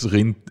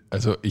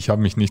 Also ich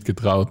habe mich nicht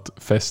getraut,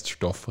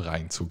 Feststoff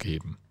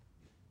reinzugeben.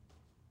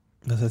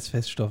 Was heißt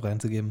Feststoff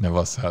reinzugeben? Na,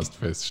 was heißt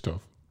Feststoff?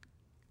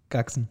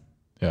 Gaxen.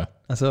 Ja.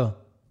 Ach so.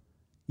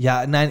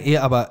 Ja, nein,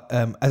 aber,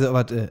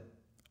 warte.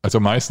 Also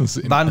meistens...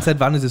 Seit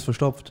wann ist es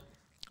verstopft?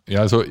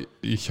 Ja, also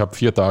ich habe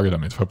 4 Tage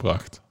damit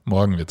verbracht.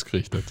 Morgen wird es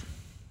gerichtet.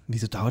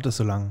 Wieso dauert das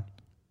so lang?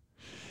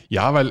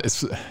 Ja, weil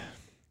es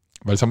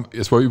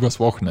war übers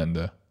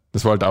Wochenende.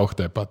 Das war halt auch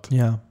deppert.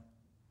 Ja.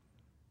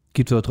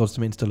 Gibt es aber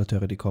trotzdem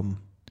Installateure, die kommen.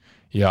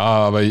 Ja,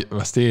 aber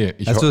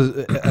also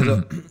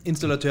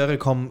Installateure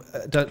kommen.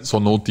 So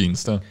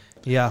Notdienste.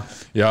 Ja.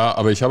 Ja,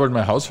 aber ich habe halt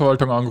meine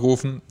Hausverwaltung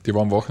angerufen, die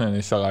war am Wochenende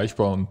nicht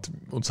erreichbar und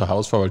unsere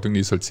Hausverwaltung,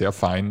 die ist halt sehr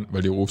fein,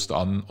 weil die rufst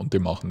an und die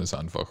machen das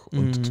einfach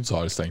und du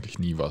zahlst eigentlich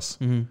nie was.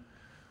 Mhm.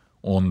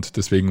 Und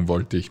deswegen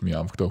wollte ich mir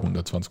einfach da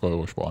 120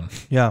 Euro sparen.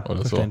 Ja,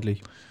 oder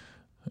verständlich. So.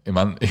 Ich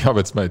meine, ich habe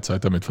jetzt meine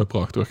Zeit damit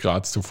verbracht, durch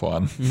Graz zu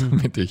fahren,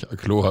 damit ich ein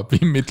Klo habe,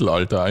 wie im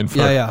Mittelalter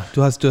einfach. Ja,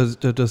 du hast dich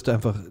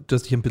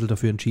ein bisschen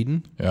dafür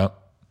entschieden. Ja,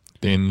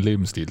 den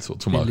Lebensstil so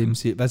zu machen.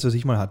 Weißt du, was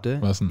ich mal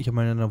hatte? Was denn? Ich habe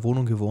mal in einer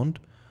Wohnung gewohnt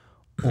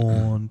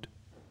und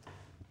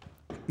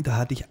da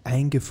hatte ich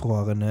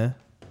eingefrorene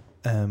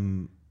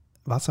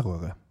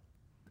Wasserrohre.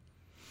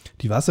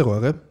 Die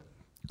Wasserrohre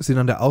sind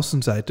an der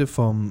Außenseite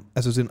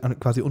sind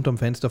quasi unterm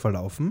Fenster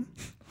verlaufen.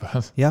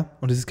 Was? Ja,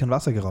 und es ist kein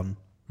Wasser gerannen.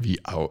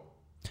 Wie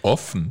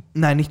offen?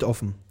 Nein, nicht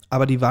offen.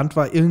 Aber die Wand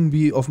war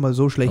irgendwie offenbar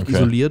so schlecht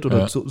isoliert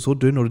oder so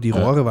dünn oder die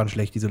Rohre waren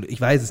schlecht isoliert.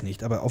 Ich weiß es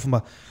nicht, aber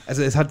offenbar,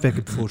 also es hat wer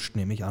gepfuscht,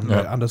 nehme ich an,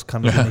 weil anders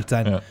kann das nicht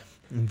sein. Ja.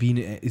 In Wien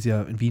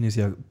ist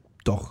ja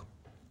doch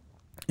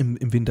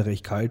im Winter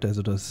recht kalt,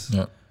 also das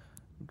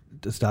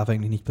darf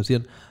eigentlich nicht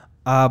passieren.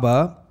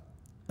 Aber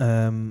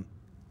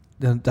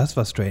das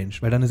war strange,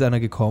 weil dann ist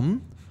einer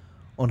gekommen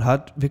und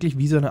hat wirklich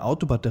wie so eine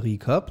Autobatterie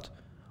gehabt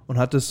und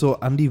hat das so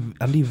an die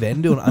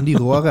Wände und an die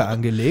Rohre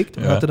angelegt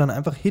und hatte dann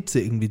einfach Hitze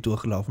irgendwie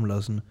durchlaufen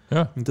lassen.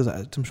 Ja. Und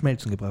das zum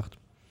Schmelzen gebracht.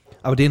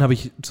 Aber den habe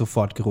ich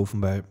sofort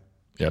gerufen, weil...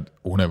 Ja,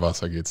 ohne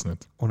Wasser geht's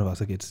nicht. Ohne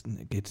Wasser geht's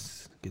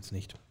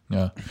nicht.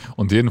 Ja,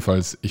 und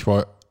jedenfalls, ich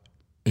war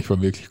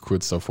wirklich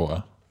kurz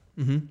davor.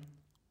 Mhm.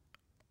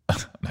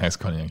 Nein, das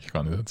kann ich eigentlich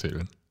gar nicht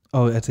erzählen.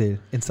 Oh, erzähl.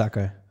 Ins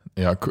Sackerl.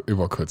 Ja, ich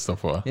war kurz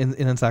davor. In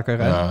den Sackerl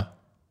rein? Ja,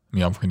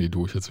 mich einfach in die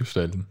Dusche zu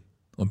stellen.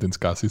 Und ins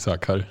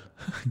Gassi-Sackerl,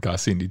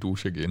 Gassi in die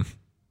Dusche gehen.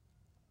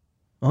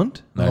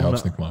 Und? Nein, ich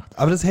hab's nicht gemacht.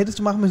 Aber das hättest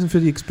du machen müssen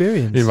für die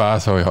Experience. Ich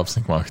weiß, aber ich hab's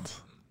nicht gemacht.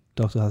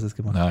 Doch, du hast es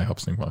gemacht. Nein, ich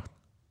hab's nicht gemacht.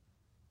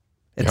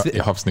 Ich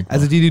hab's nicht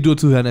gemacht. Also die nur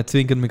zuhören, er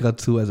zwinkert mir gerade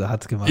zu, also er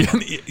hat's gemacht.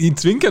 Ich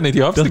zwinker nicht,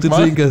 ich hab's nicht gemacht.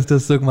 Doch, du zwinkerst, du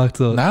hast so gemacht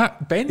so. Nein,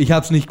 Ben. Ich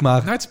hab's nicht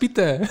gemacht. Nein, jetzt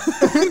bitte.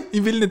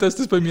 Ich will nicht, dass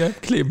das bei mir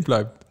kleben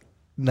bleibt.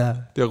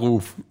 Na. Der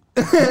Ruf.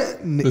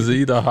 Nee. Dass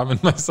ich da haben in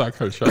mein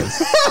Sackerl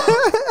scheiß.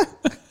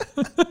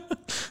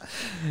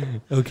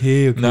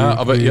 Okay. Nein,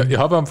 aber ich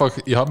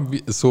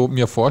habe so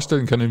mir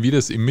vorstellen können, wie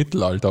das im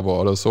Mittelalter war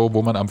oder so,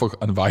 wo man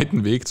einfach einen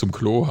weiten Weg zum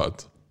Klo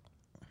hat.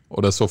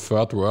 Oder so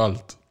Third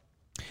World.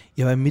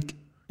 Ja, aber im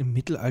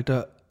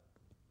Mittelalter...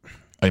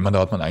 Ich meine,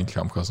 da hat man eigentlich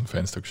einfach aus dem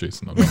Fenster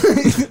geschissen, oder?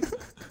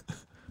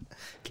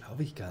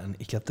 Glaube ich gar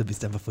nicht. Ich glaube, da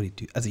bist du einfach vor die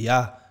Tür. Also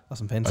ja, aus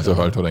dem Fenster. Also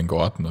halt oder in den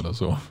Garten oder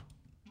so.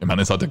 Ich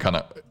meine,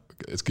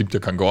 es gibt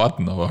ja keinen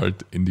Garten, aber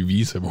halt in die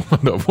Wiese, wo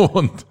man da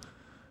wohnt.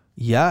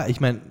 Ja,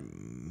 ich meine...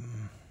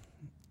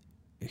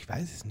 Ich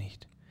weiß es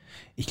nicht.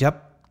 Ich glaube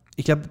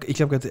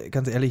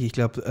ganz ehrlich, ich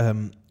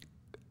glaube,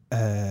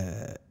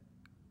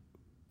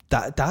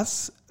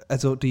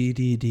 also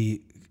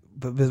die,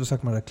 was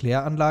sagt man da,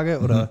 Kläranlage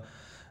oder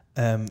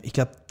ich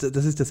glaube,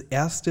 das ist das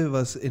Erste,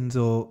 was in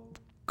so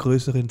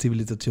größeren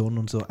Zivilisationen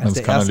und so, eines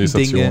der ersten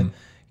Dinge,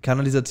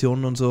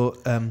 Kanalisationen und so,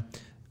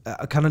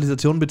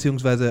 Kanalisation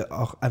beziehungsweise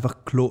auch einfach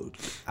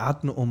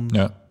Arten um...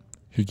 Ja,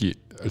 Hygiene,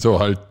 also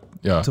halt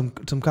ja. Zum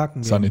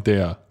Kacken.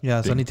 Sanitär.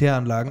 Ja,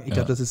 Sanitäranlagen. Ich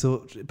glaube, das ist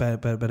so bei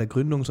der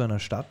Gründung so einer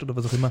Stadt oder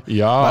was auch immer.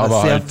 Ja, war das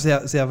aber sehr, halt,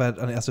 sehr, sehr weit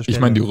an erster Stelle.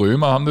 Ich meine, die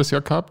Römer haben das ja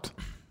gehabt,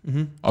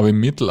 aber im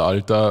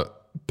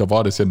Mittelalter, da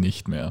war das ja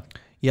nicht mehr.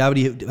 Ja,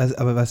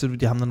 aber weißt du,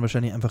 die haben dann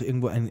wahrscheinlich einfach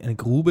irgendwo eine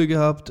Grube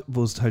gehabt,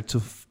 wo es halt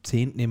zu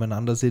 10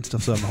 nebeneinander sitzt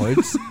auf so einem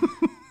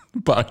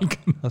Bank.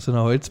 Auf so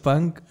einer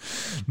Holzbank.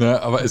 Na,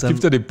 aber es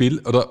gibt ja die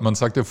Bild, oder man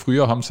sagt ja,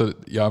 früher haben sie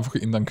ja einfach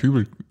in einen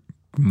Kübel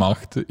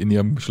gemacht in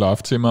ihrem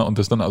Schlafzimmer und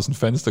das dann aus dem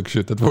Fenster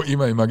geschüttet, wo ich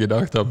mir immer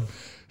gedacht habe,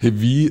 hey,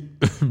 wie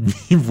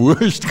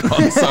wurscht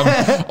kann es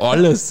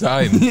alles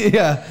sein?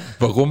 Ja.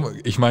 Warum?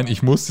 Ich meine,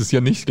 ich muss das ja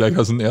nicht gleich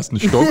aus dem ersten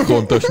Stock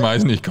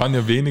runterschmeißen, ich kann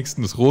ja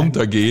wenigstens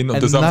runtergehen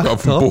und das einfach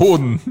auf dem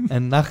Boden.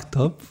 Ein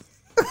Nachttopf.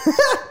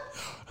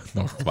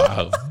 Noch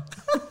warm.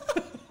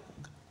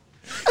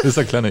 Das ist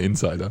ein kleiner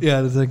Insider.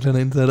 Ja, das ist ein kleiner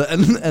Insider.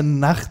 Ein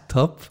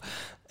Nachttopf,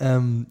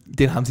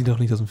 den haben sie doch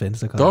nicht aus dem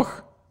Fenster gehabt.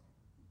 Doch.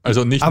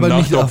 Also nicht einen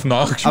Nachttopf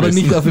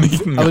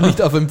nachgeschmissen. Aber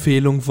nicht auf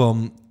Empfehlung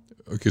vom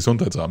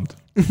Gesundheitsamt.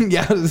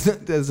 Ja, das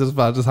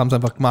haben sie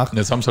einfach gemacht.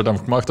 Das haben sie halt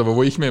einfach gemacht, aber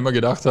wo ich mir immer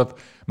gedacht habe,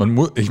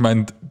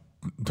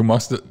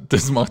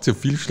 das macht es ja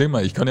viel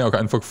schlimmer. Ich kann ja auch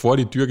einfach vor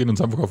die Tür gehen und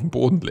es einfach auf den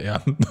Boden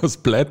leeren. Das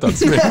blättert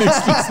es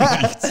wenigstens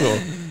nicht so.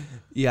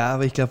 Ja,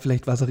 aber ich glaube,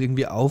 vielleicht war es auch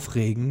irgendwie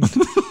aufregend.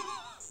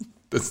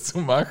 Das zu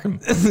machen.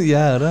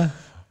 Ja, oder?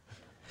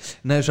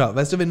 Na schau,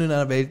 weißt du, wenn du in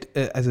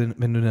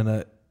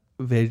einer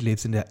Welt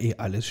lebst, in der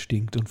alles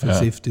stinkt und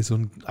versifft ist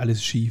und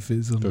alles schief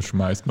ist. Und da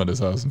schmeißt man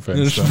das aus dem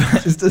Fenster. Da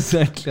schmeißt das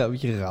halt, glaube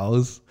ich,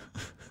 raus.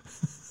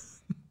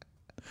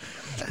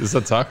 Das ist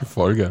eine Sache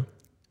Folge.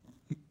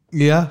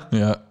 Ja.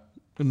 Ja.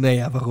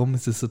 Naja, warum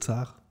ist das so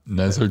zart?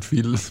 Na, es ist halt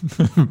viel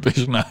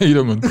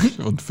Beschneidung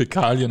und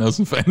Fäkalien aus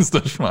dem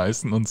Fenster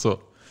schmeißen und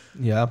so.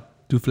 Ja,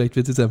 du, vielleicht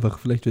wird es einfach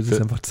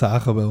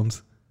zacher bei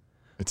uns.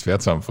 Jetzt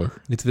wird's einfach.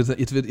 Jetzt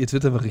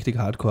wird's einfach richtig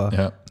hardcore.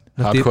 Ja.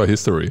 Hardcore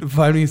History.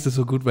 Vor allem ist das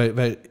so gut,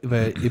 weil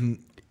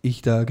eben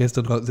ich da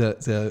gestern sehr,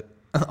 sehr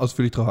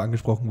ausführlich darauf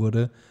angesprochen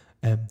wurde.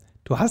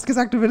 Du hast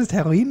gesagt, du würdest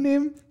Heroin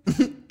nehmen?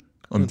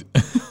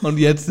 Und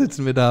jetzt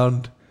sitzen wir da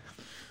und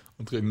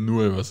reden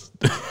nur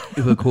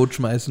über Code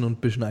schmeißen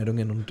und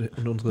Beschneidungen und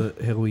unsere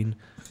Heroin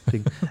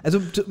trinken.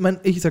 Also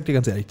ich sag dir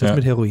ganz ehrlich, das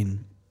mit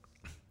Heroin.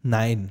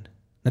 Nein.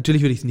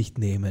 Natürlich würde ich es nicht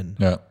nehmen.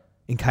 Ja.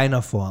 In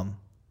keiner Form.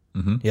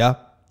 Mhm.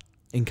 Ja.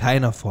 In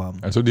keiner Form.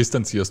 Also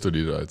distanzierst du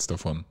dich da jetzt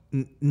davon?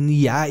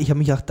 Ja, ich habe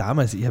mich auch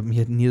damals, ich habe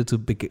mich nie dazu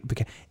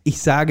bekannt.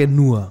 Ich sage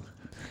nur,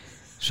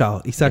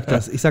 schau, ich sag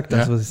das,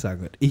 was ich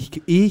sagen würde.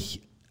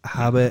 Ich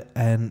habe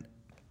ein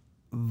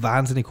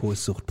wahnsinnig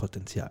hohes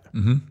Suchtpotenzial.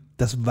 Mhm.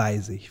 Das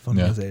weiß ich von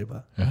mir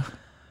selber. Ja.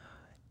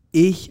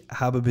 Ich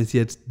habe bis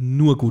jetzt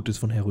nur Gutes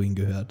von Heroin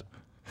gehört.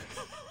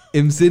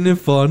 Im Sinne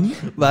von,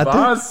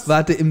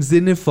 im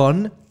Sinne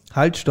von,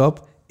 halt,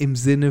 stopp, im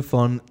Sinne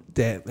von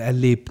der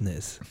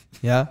Erlebnis.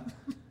 Ja?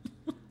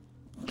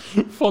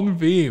 Von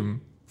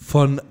wem?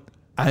 Von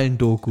allen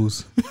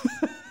Dokus.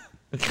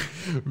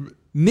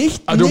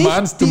 Du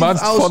meinst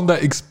von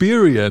der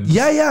Experience.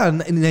 Ja,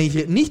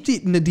 nicht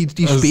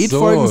die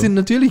Spätfolgen sind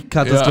natürlich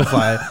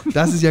katastrophal. Ja.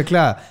 Das ist ja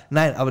klar.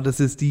 Nein, aber das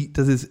ist im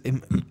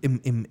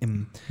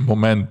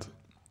Moment.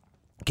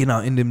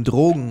 Genau, in der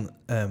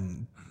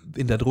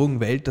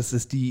Drogenwelt, dass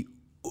es die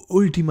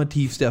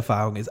ultimativste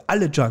Erfahrung ist.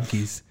 Alle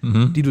Junkies,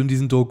 die du in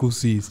diesen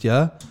Dokus siehst,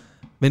 ja.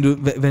 Wenn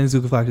du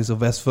so gefragt bist, so,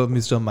 was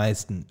vermisst du am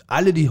meisten?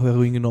 Alle, die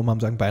Heroin genommen haben,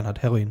 sagen,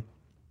 Beinhard, Heroin.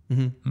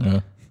 Mhm.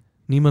 Ja.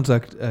 Niemand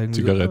sagt irgendwie.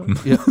 Zigaretten.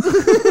 Ja.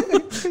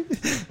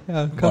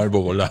 Ja,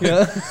 Marlboro Light.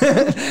 Ja.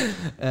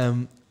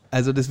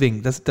 Also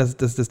deswegen, das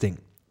ist das Ding.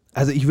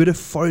 Also ich würde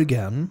voll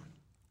gern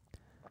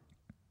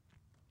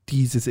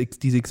diese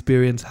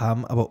Experience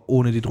haben, aber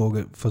ohne die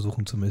Droge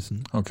versuchen zu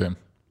müssen. Okay.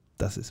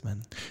 Das ist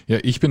mein... Ja,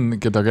 ich bin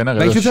da generell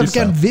Weil ich würde das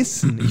gern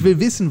wissen. Ich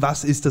will wissen,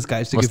 was ist das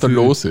geilste Gefühl. Was da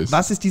los ist.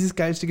 Was ist dieses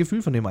geilste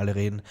Gefühl, von dem alle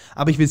reden.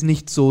 Aber ich will es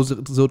nicht so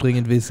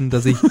dringend wissen,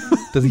 dass ich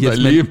jetzt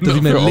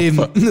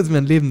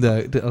mein Leben da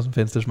aus dem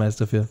Fenster schmeiße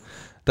dafür.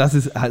 Das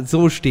ist halt,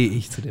 so stehe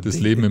ich zu dem Das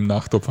Ding. Leben im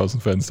Nachttopf aus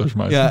dem Fenster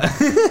schmeißen. Ja.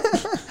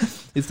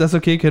 Ist das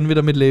okay? Können wir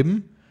damit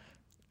leben?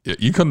 Ja,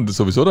 ich kann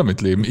sowieso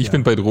damit leben. Ich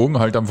bin bei Drogen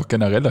halt einfach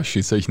generell ein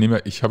Schisser.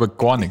 Ich habe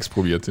gar nichts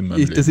probiert in meinem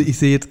Leben. Ich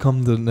sehe jetzt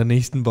kommen, in der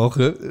nächsten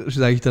Woche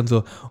sage ich dann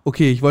so,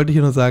 okay, ich wollte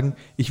hier nur sagen,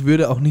 ich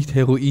würde auch nicht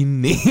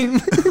Heroin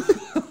nehmen.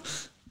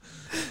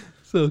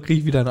 So,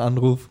 kriege ich wieder einen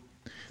Anruf.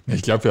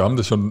 Ich glaube, wir haben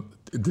das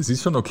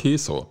ist schon okay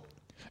so.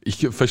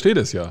 Ich verstehe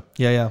das ja.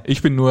 Ja.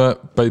 Ich bin nur,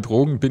 bei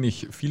Drogen bin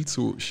ich viel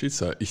zu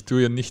Schisser. Ich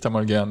tue ja nicht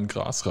einmal gern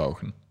Gras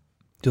rauchen.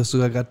 Du hast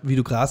sogar gerade, wie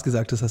du Gras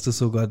gesagt hast, hast du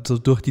sogar so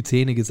durch die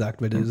Zähne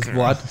gesagt, weil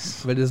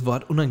das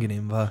Wort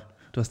unangenehm war.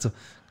 Du hast so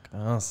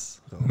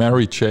Gras rauchen.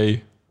 Mary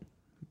J.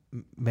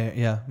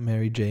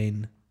 Mary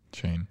Jane.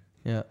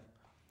 Ja.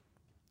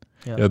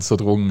 Ja, so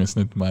Drogen ist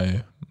nicht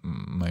mein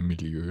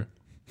Milieu.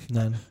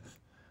 Nein.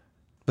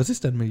 Was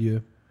ist dein Milieu?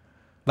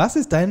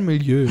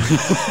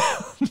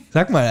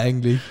 Sag mal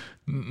eigentlich.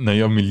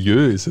 Naja,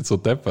 Milieu ist jetzt so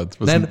deppert.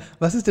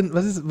 Was ist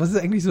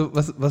eigentlich so,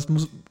 was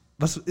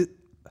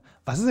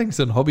ist eigentlich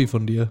so ein Hobby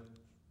von dir?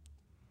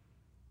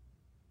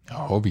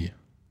 Ja, Hobby.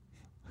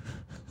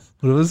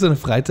 Oder was ist so eine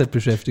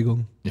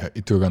Freizeitbeschäftigung? Ja,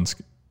 ich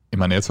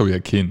meine, jetzt habe ich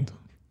ein Kind.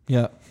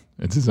 Ja.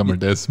 Jetzt ist einmal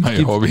das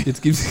mein Hobby.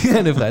 Jetzt gibt es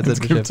keine Freizeitbeschäftigung.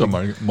 Jetzt gibt es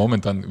einmal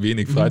momentan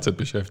wenig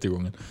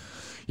Freizeitbeschäftigungen.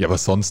 Ja, aber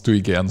sonst tue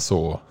ich gern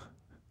so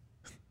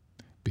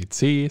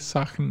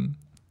PC-Sachen.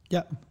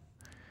 Ja.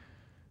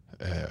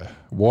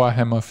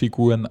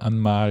 Warhammer-Figuren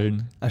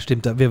anmalen. Ah,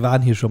 stimmt, wir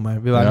waren hier schon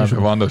mal. Wir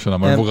waren da schon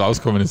einmal. Wo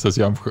rauskommen ist, dass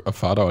ich einfach ein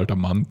vateralter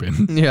Mann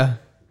bin. Ja.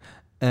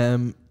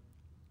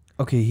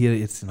 Okay, hier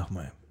jetzt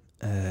nochmal.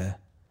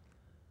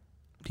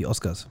 Die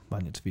Oscars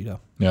waren jetzt wieder.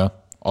 Ja,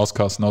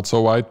 Oscars not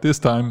so white this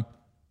time.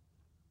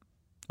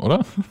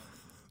 Oder?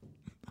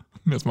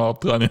 Mir ist mal ab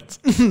dran jetzt.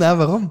 Na,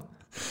 warum?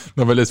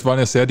 Na, weil es waren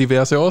ja sehr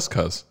diverse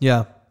Oscars.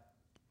 Ja.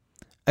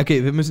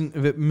 Okay, müssen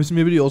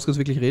wir über die Oscars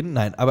wirklich reden?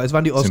 Nein, aber es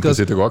waren die Oscars. Das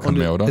interessiert ja gar keinen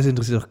mehr, oder? Es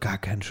interessiert doch gar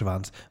keinen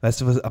Schwanz. Weißt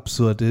du, was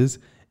absurd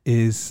ist?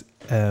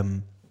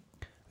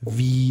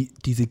 Wie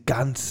diese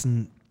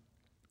ganzen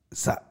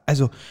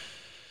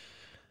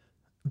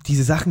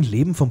diese Sachen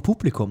leben vom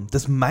Publikum.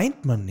 Das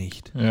meint man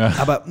nicht. Ja.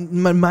 Aber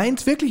man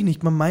meint es wirklich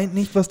nicht. Man meint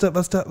nicht, was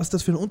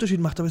das für einen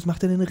Unterschied macht, aber es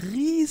macht einen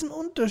riesen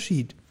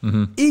Unterschied.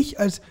 Mhm. Ich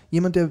als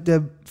jemand,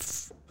 der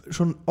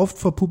schon oft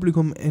vor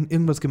Publikum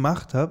irgendwas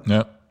gemacht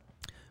habe,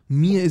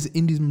 mir ist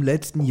in diesem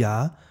letzten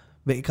Jahr,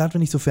 gerade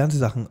wenn ich so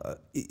Fernsehsachen,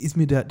 ist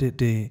mir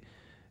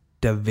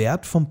der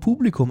Wert vom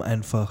Publikum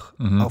einfach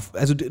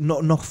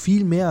noch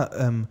viel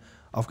mehr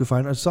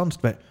aufgefallen als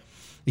sonst, weil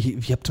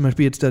ich habe zum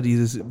Beispiel jetzt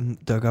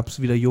da gab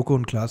es wieder Joko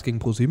und Klaas gegen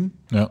Pro7.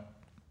 Ja.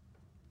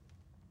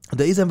 Und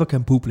da ist einfach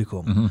kein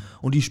Publikum. Mhm.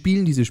 Und die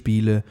spielen diese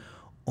Spiele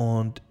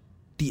und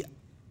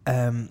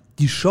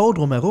die Show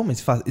drumherum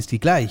ist die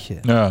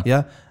gleiche.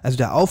 Ja. Also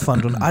der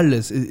Aufwand und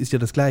alles ist ja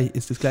das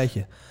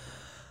Gleiche.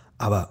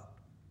 Aber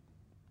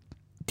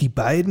die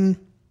beiden,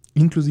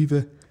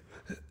 inklusive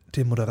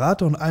dem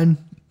Moderator und allen,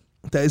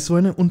 da ist so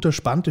eine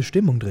unterspannte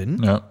Stimmung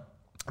drin,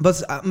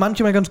 was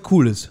manchmal ganz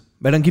cool ist.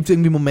 Weil dann gibt es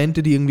irgendwie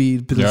Momente, die irgendwie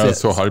ein bisschen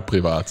so halb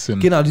privat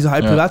sind. Genau, die so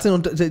halb privat sind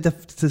und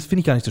das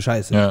finde ich gar nicht so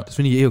scheiße. Ja. Das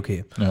finde ich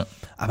okay. Ja.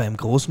 Aber im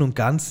Großen und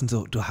Ganzen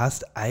so,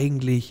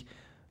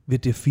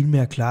 wird dir viel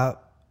mehr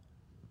klar,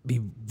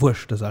 wie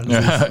wurscht das alles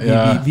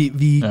ist.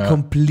 Wie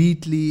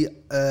completely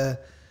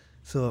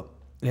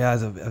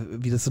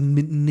wie das so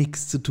mit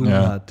nichts zu tun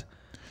hat.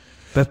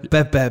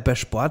 Bei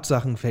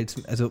Sportsachen fällt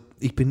es, also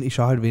ich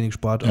schaue halt wenig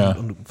Sport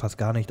und fast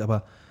gar nicht,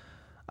 aber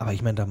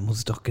ich meine, da muss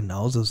es doch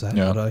genauso sein,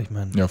 oder? Ich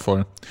meine. Ja,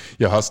 voll.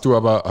 Ja, hast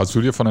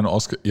du dir von den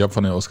Oscars, ich habe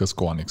von den Oscars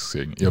gar nichts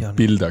gesehen. Ich habe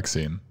Bilder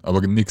gesehen, aber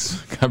nichts,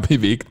 kein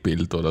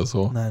Bewegtbild oder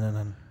so.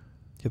 Nein.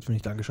 Ich habe es mir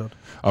nicht angeschaut.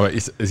 Aber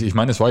ich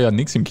meine, es war ja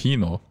nichts im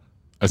Kino.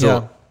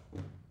 Also,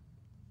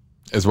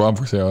 es war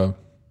einfach sehr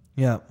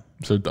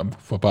einfach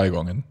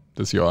vorbeigegangen,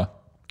 das Jahr.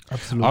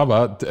 Absolut.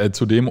 Aber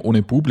zudem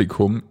ohne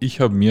Publikum,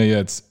 haben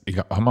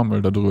wir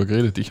mal darüber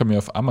geredet, ich habe mir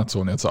auf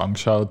Amazon jetzt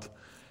angeschaut,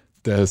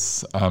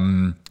 das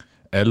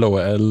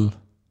LOL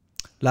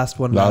Last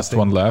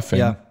One Laughing.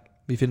 Ja,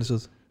 wie findest du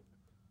es?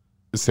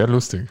 Sehr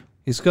lustig.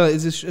 Es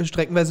ist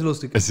streckenweise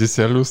lustig. Es ist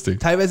sehr lustig.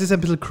 Teilweise ist es ein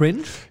bisschen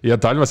cringe. Ja,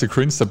 teilweise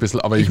cringe ein bisschen,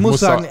 aber ich muss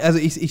sagen, also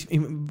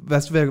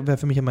weißt du, wer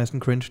für mich am meisten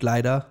cringe?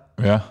 Leider.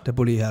 Ja. Der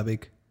Bully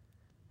Herbig.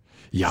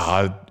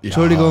 Ja.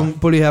 Entschuldigung,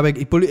 Bully Herbig.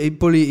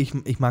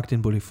 Ich mag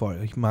den Bully voll.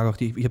 Ich mag auch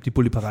ich habe die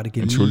Bully-Parade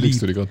geliebt.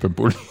 Entschuldigst du dich gerade beim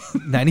Bully?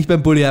 Nein, nicht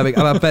beim Bully Herbig,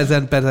 aber bei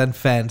seinen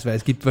Fans, weil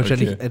es gibt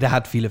wahrscheinlich, der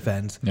hat viele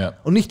Fans. Ja.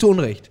 Und nicht zu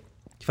Unrecht.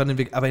 Ich fand den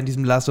Weg, aber in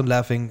diesem Last und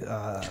Laughing.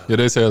 Ja, der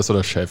ist ja so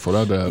der Chef,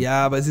 oder?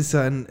 Aber es ist so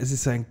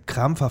ein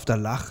krampfhafter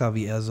Lacher,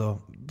 wie er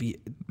so. Ich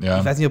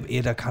weiß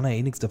nicht, da kann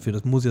er nichts dafür.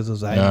 Das muss ja so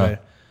sein, weil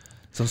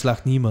sonst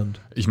lacht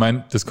niemand. Ich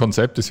meine, das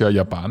Konzept ist ja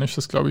japanisch,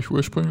 das glaube ich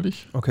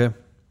ursprünglich. Okay.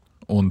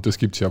 Und das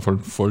gibt es ja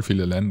voll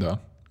viele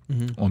Länder.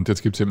 Und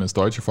jetzt gibt es eben das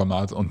deutsche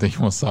Format. Und ich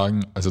muss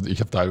sagen, also ich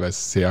habe teilweise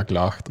sehr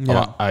gelacht,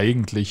 aber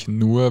eigentlich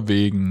nur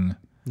wegen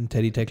dem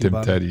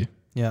Teddy.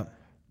 Ja.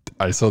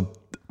 Also,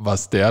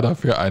 was der da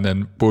für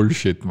einen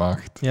Bullshit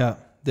macht. Ja,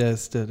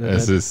 es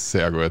ist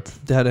sehr gut.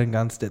 Der hat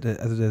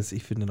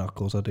ich finde ihn auch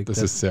großartig. Das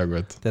ist sehr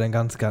gut. Der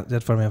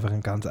hat vor allem einfach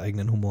einen ganz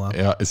eigenen Humor.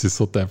 Ja, es ist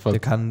so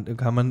deppert.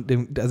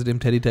 Dem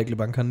Teddy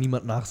Tecklebank kann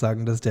niemand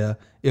nachsagen, dass der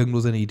irgendwo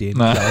seine Ideen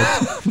klaut.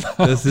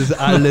 Das ist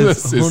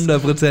alles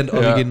 100%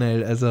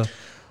 originell. Also,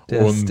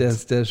 der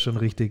ist schon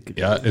richtig.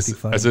 Ja,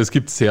 es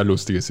gibt sehr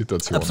lustige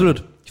Situationen.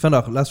 Absolut. Ich fand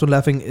auch Last One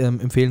Laughing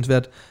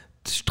empfehlenswert.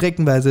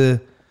 Streckenweise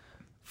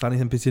fand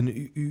ich ein bisschen,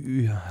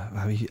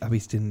 habe ich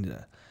es denn,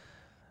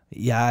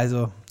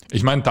 also.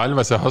 Ich meine,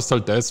 teilweise hast du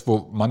halt das,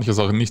 wo manche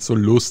Sachen nicht so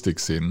lustig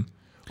sind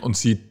und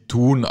sie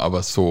tun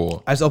aber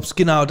so. Als ob es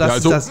genau das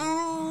ist das.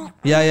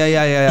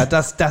 Ja,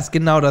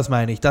 genau das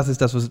meine ich. Das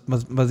ist das,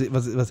 was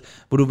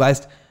wo du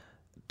weißt,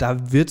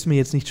 da wird es mir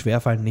jetzt nicht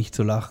schwerfallen, nicht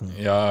zu lachen.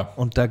 Ja.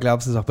 Und da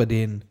glaubst du es auch bei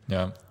denen.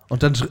 Ja.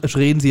 Und dann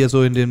reden sie ja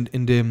so in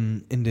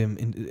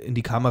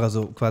die Kamera,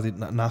 so quasi,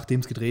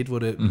 nachdem es gedreht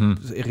wurde,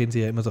 reden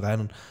sie ja immer so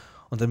rein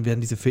und dann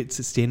werden diese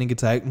Szenen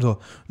gezeigt und so,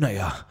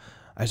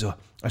 also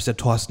als der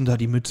Thorsten da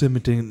die Mütze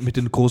mit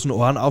den großen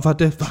Ohren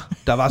aufhatte,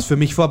 da war es für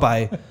mich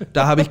vorbei.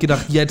 Da habe ich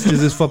gedacht, jetzt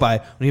ist es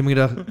vorbei. Und ich habe mir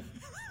gedacht,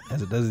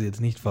 also das ist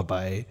jetzt nicht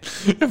vorbei.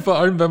 Ja, vor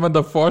allem, wenn man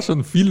davor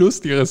schon viel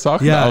lustigere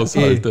Sachen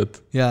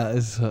aushaltet.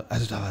 Also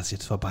da war es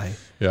jetzt vorbei.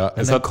 Ja,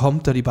 und dann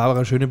kommt da die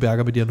Barbara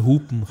Schöneberger mit ihren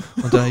Hupen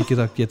und dann habe ich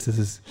gedacht, jetzt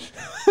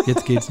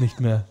geht's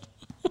nicht mehr.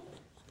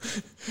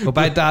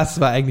 Wobei,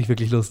 das war eigentlich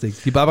wirklich lustig.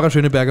 Die Barbara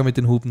Schöneberger mit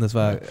den Hupen, das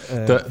war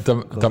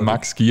der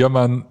Max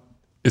Giermann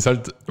ist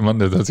halt,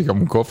 der hat sich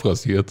am Kopf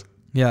rasiert.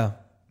 Ja.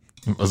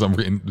 Also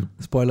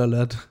Spoiler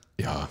Alert.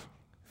 Ja.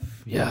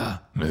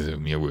 Ja. Also,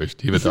 mir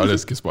wurscht. Hier wird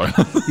alles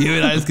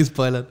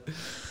gespoilert.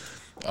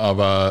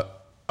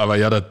 Aber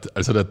ja,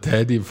 der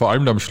Teddy, vor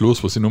allem am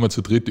Schluss, wo sie nur mal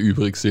zu dritt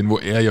übrig sind, wo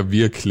er ja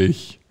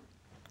wirklich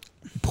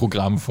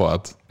Programm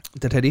fährt.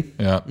 Der Teddy?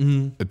 Ja,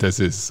 das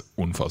ist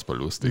unfassbar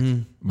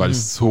lustig, weil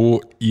es so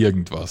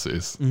irgendwas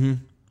ist.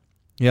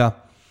 Ja,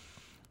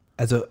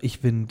 also ich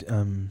finde,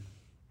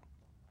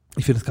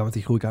 das kann man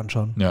sich ruhig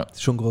anschauen. Ja. Das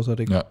ist schon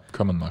großartig. Ja,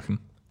 kann man machen.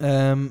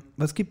 Habe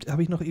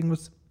ich noch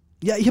irgendwas?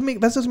 Ja, weißt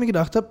du, was ich mir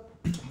gedacht habe,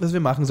 was wir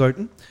machen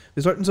sollten?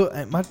 Wir sollten so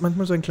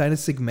manchmal so ein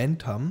kleines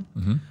Segment haben,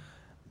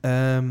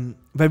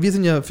 weil wir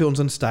sind ja für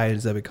unseren Style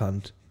sehr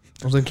bekannt,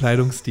 unseren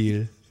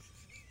Kleidungsstil.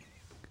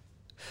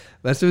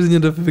 Weißt du, wir sind ja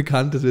dafür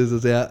bekannt, dass wir so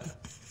sehr,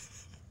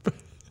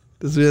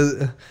 dass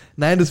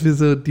wir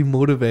so die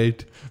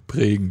Modewelt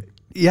prägen.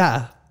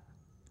 Ja.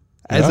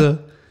 Also,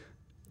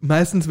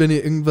 meistens, wenn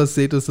ihr irgendwas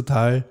seht, das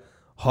total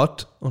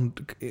hot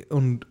und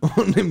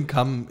im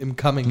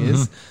Coming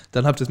ist,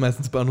 dann habt ihr es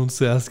meistens bei uns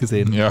zuerst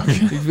gesehen. Ja,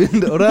 okay. Ich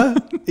finde, oder?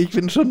 Ich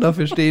finde schon,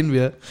 dafür stehen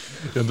wir.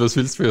 Ja, und was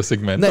willst du für ein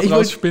Segment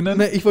rausspinnen?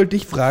 Ich wollte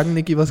dich fragen,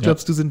 Niki, was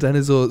glaubst du, sind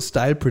deine so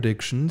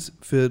Style-Predictions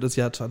für das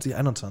Jahr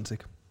 2021?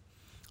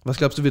 Was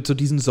glaubst du, wird so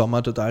diesen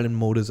Sommer total in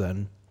Mode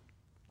sein?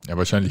 Ja,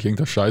 wahrscheinlich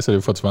irgendein Scheiße,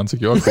 der vor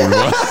 20 Jahren cool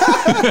war.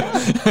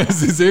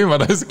 Sie sehen immer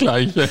das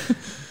Gleiche.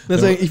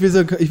 Also ich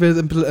will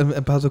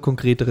ein paar so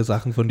konkretere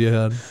Sachen von dir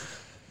hören.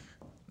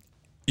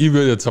 Ich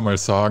würde jetzt einmal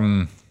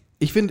sagen...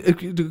 Ich finde,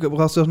 du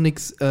brauchst doch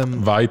nichts...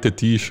 weite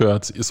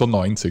T-Shirts, so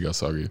 90er,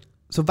 sage ich.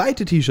 So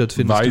weite T-Shirts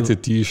findest du? Weite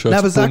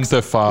T-Shirts,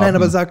 bunte Farben. Nein,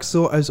 aber sag's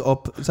so, als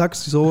ob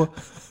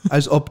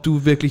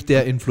du wirklich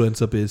der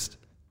Influencer bist.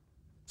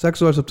 Sag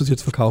so, als ob du es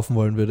jetzt verkaufen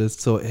wollen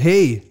würdest. So,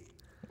 hey,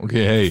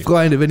 okay, hey.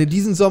 Freunde, wenn ihr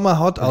diesen Sommer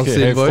hot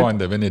aussehen wollt. Hey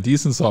Freunde, wenn ihr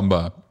diesen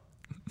Sommer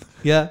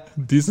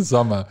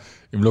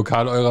im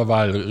Lokal eurer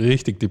Wahl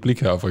richtig die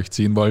Blicke auf euch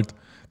ziehen wollt,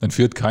 dann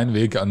führt kein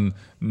Weg an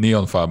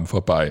Neonfarben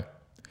vorbei.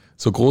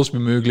 So groß wie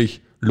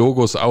möglich,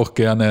 Logos auch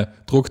gerne,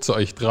 druckt sie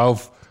euch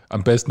drauf,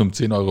 am besten um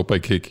 10 Euro bei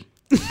Kick.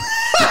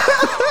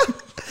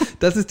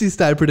 Das ist die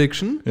Style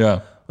Prediction?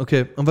 Ja.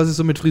 Okay, und was ist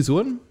so mit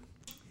Frisuren?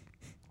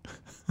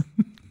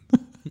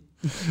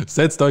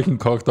 Setzt euch einen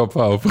Kochtopf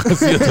auf,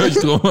 rasiert euch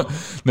drum.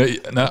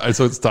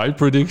 Also Style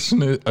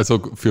Prediction,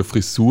 also für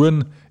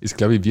Frisuren ist,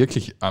 glaube ich,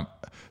 wirklich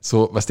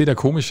so, was der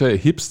komische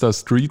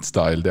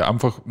Hipster-Street-Style, der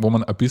einfach, wo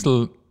man ein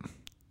bisschen,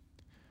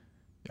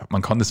 ja,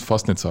 man kann das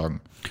fast nicht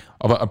sagen,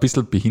 aber ein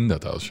bisschen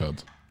behindert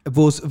ausschaut.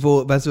 Was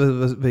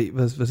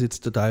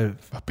jetzt total...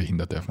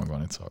 Behindert darf man gar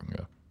nicht sagen,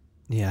 ja.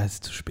 Ja, es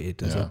ist zu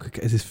spät. Also,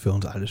 es ist für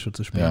uns alle schon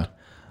zu spät. Ja.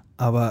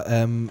 Aber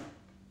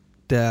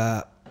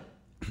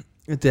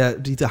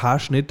dieser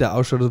Haarschnitt, der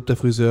ausschaut, als ob der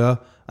Friseur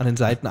an den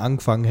Seiten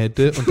angefangen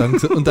hätte und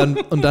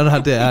dann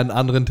hatte er einen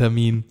anderen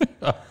Termin.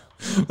 Ja.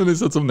 Dann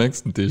ist er zum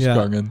nächsten Tisch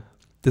gegangen.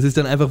 Das ist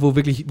dann einfach, wo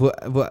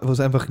es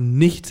einfach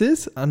nichts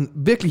ist, an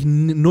wirklich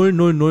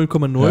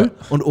 0,0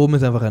 und oben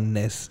ist einfach ein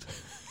Nest.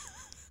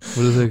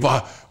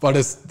 War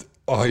das,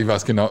 ich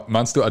weiß genau,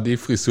 meinst du auch die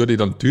Frisur, die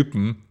dann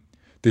Typen,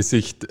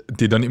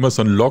 die dann immer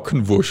so einen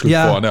Lockenwuschel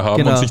vorne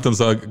haben und sich dann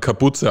so eine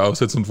Kapuze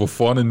aufsetzen und wo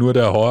vorne nur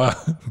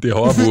die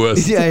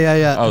Haarwurst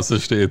außer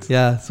steht.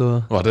 Ja,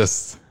 so.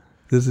 Das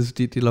ist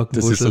die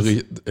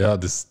Lockenwuschel.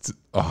 Das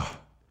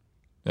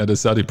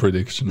ist ja die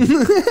Prediction.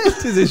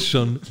 Das ist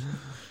schon.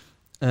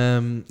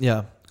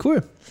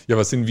 Cool. Ja,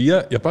 was sind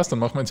wir? Ja, passt, dann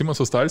machen wir jetzt immer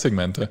so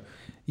Style-Segmente.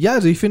 Ja,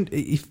 also ich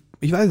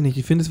weiß nicht,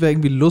 ich finde, es wäre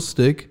irgendwie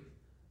lustig,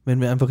 wenn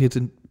wir einfach jetzt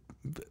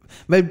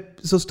weil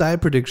so Style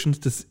Predictions,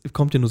 das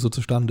kommt ja nur so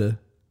zustande.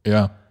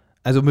 Ja.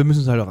 Also wir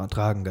müssen es halt auch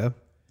ertragen, gell?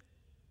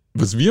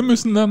 Was wir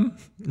müssen dann?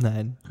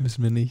 Nein,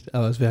 müssen wir nicht,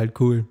 aber es wäre halt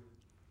cool.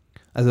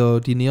 Also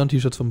die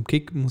Neon-T-Shirts vom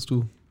Kick musst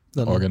du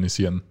dann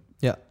organisieren.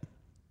 Ja,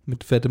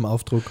 mit fettem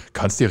Aufdruck.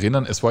 Kannst du dich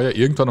erinnern, es war ja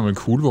irgendwann einmal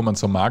cool, wo man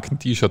so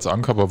Marken-T-Shirts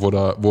angehabt hat,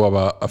 wo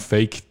aber ein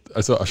Fake,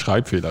 also ein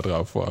Schreibfehler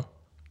drauf war.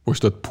 Wo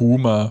statt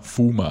Fuma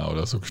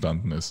oder so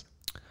gestanden ist.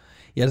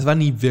 Ja, das war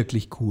nie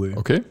wirklich cool.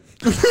 Okay.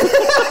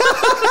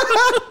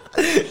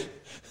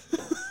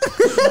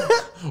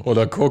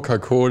 Oder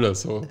Coca-Cola,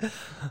 so.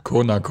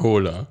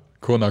 Coca-Cola.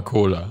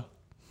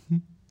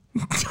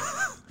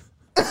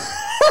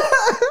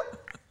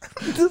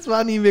 Das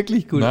war nie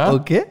wirklich cool. Na?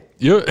 Okay.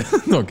 Ja,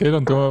 okay,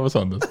 dann tun wir was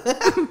anderes.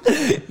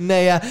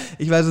 Naja,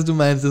 ich weiß, was du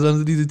meinst. Das waren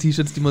so diese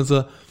T-Shirts, die man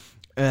so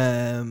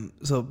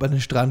bei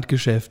den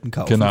Strandgeschäften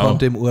kaufen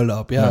konnte im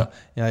Urlaub. Ja.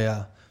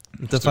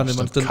 Und das fand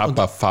man dann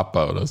Kappa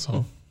Fappa oder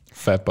so.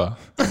 Fappa.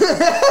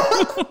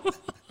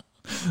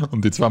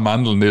 Und die 2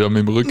 Mandeln, die da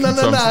mit dem Rücken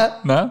zusammen.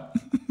 Nein.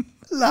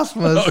 Lass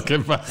mal's. Okay,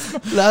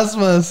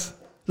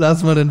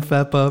 Lass mal den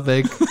Fapper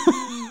weg.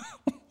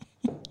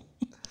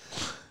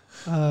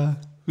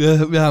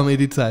 Wir haben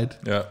die Zeit.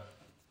 Ja.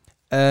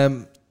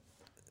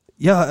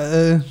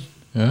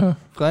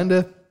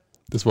 Freunde.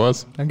 Das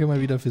war's. Danke mal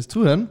wieder fürs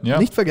Zuhören. Ja.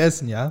 Nicht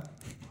vergessen,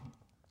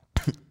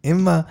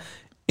 immer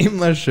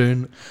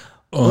schön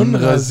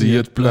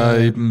unrasiert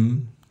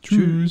bleiben.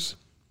 Tschüss.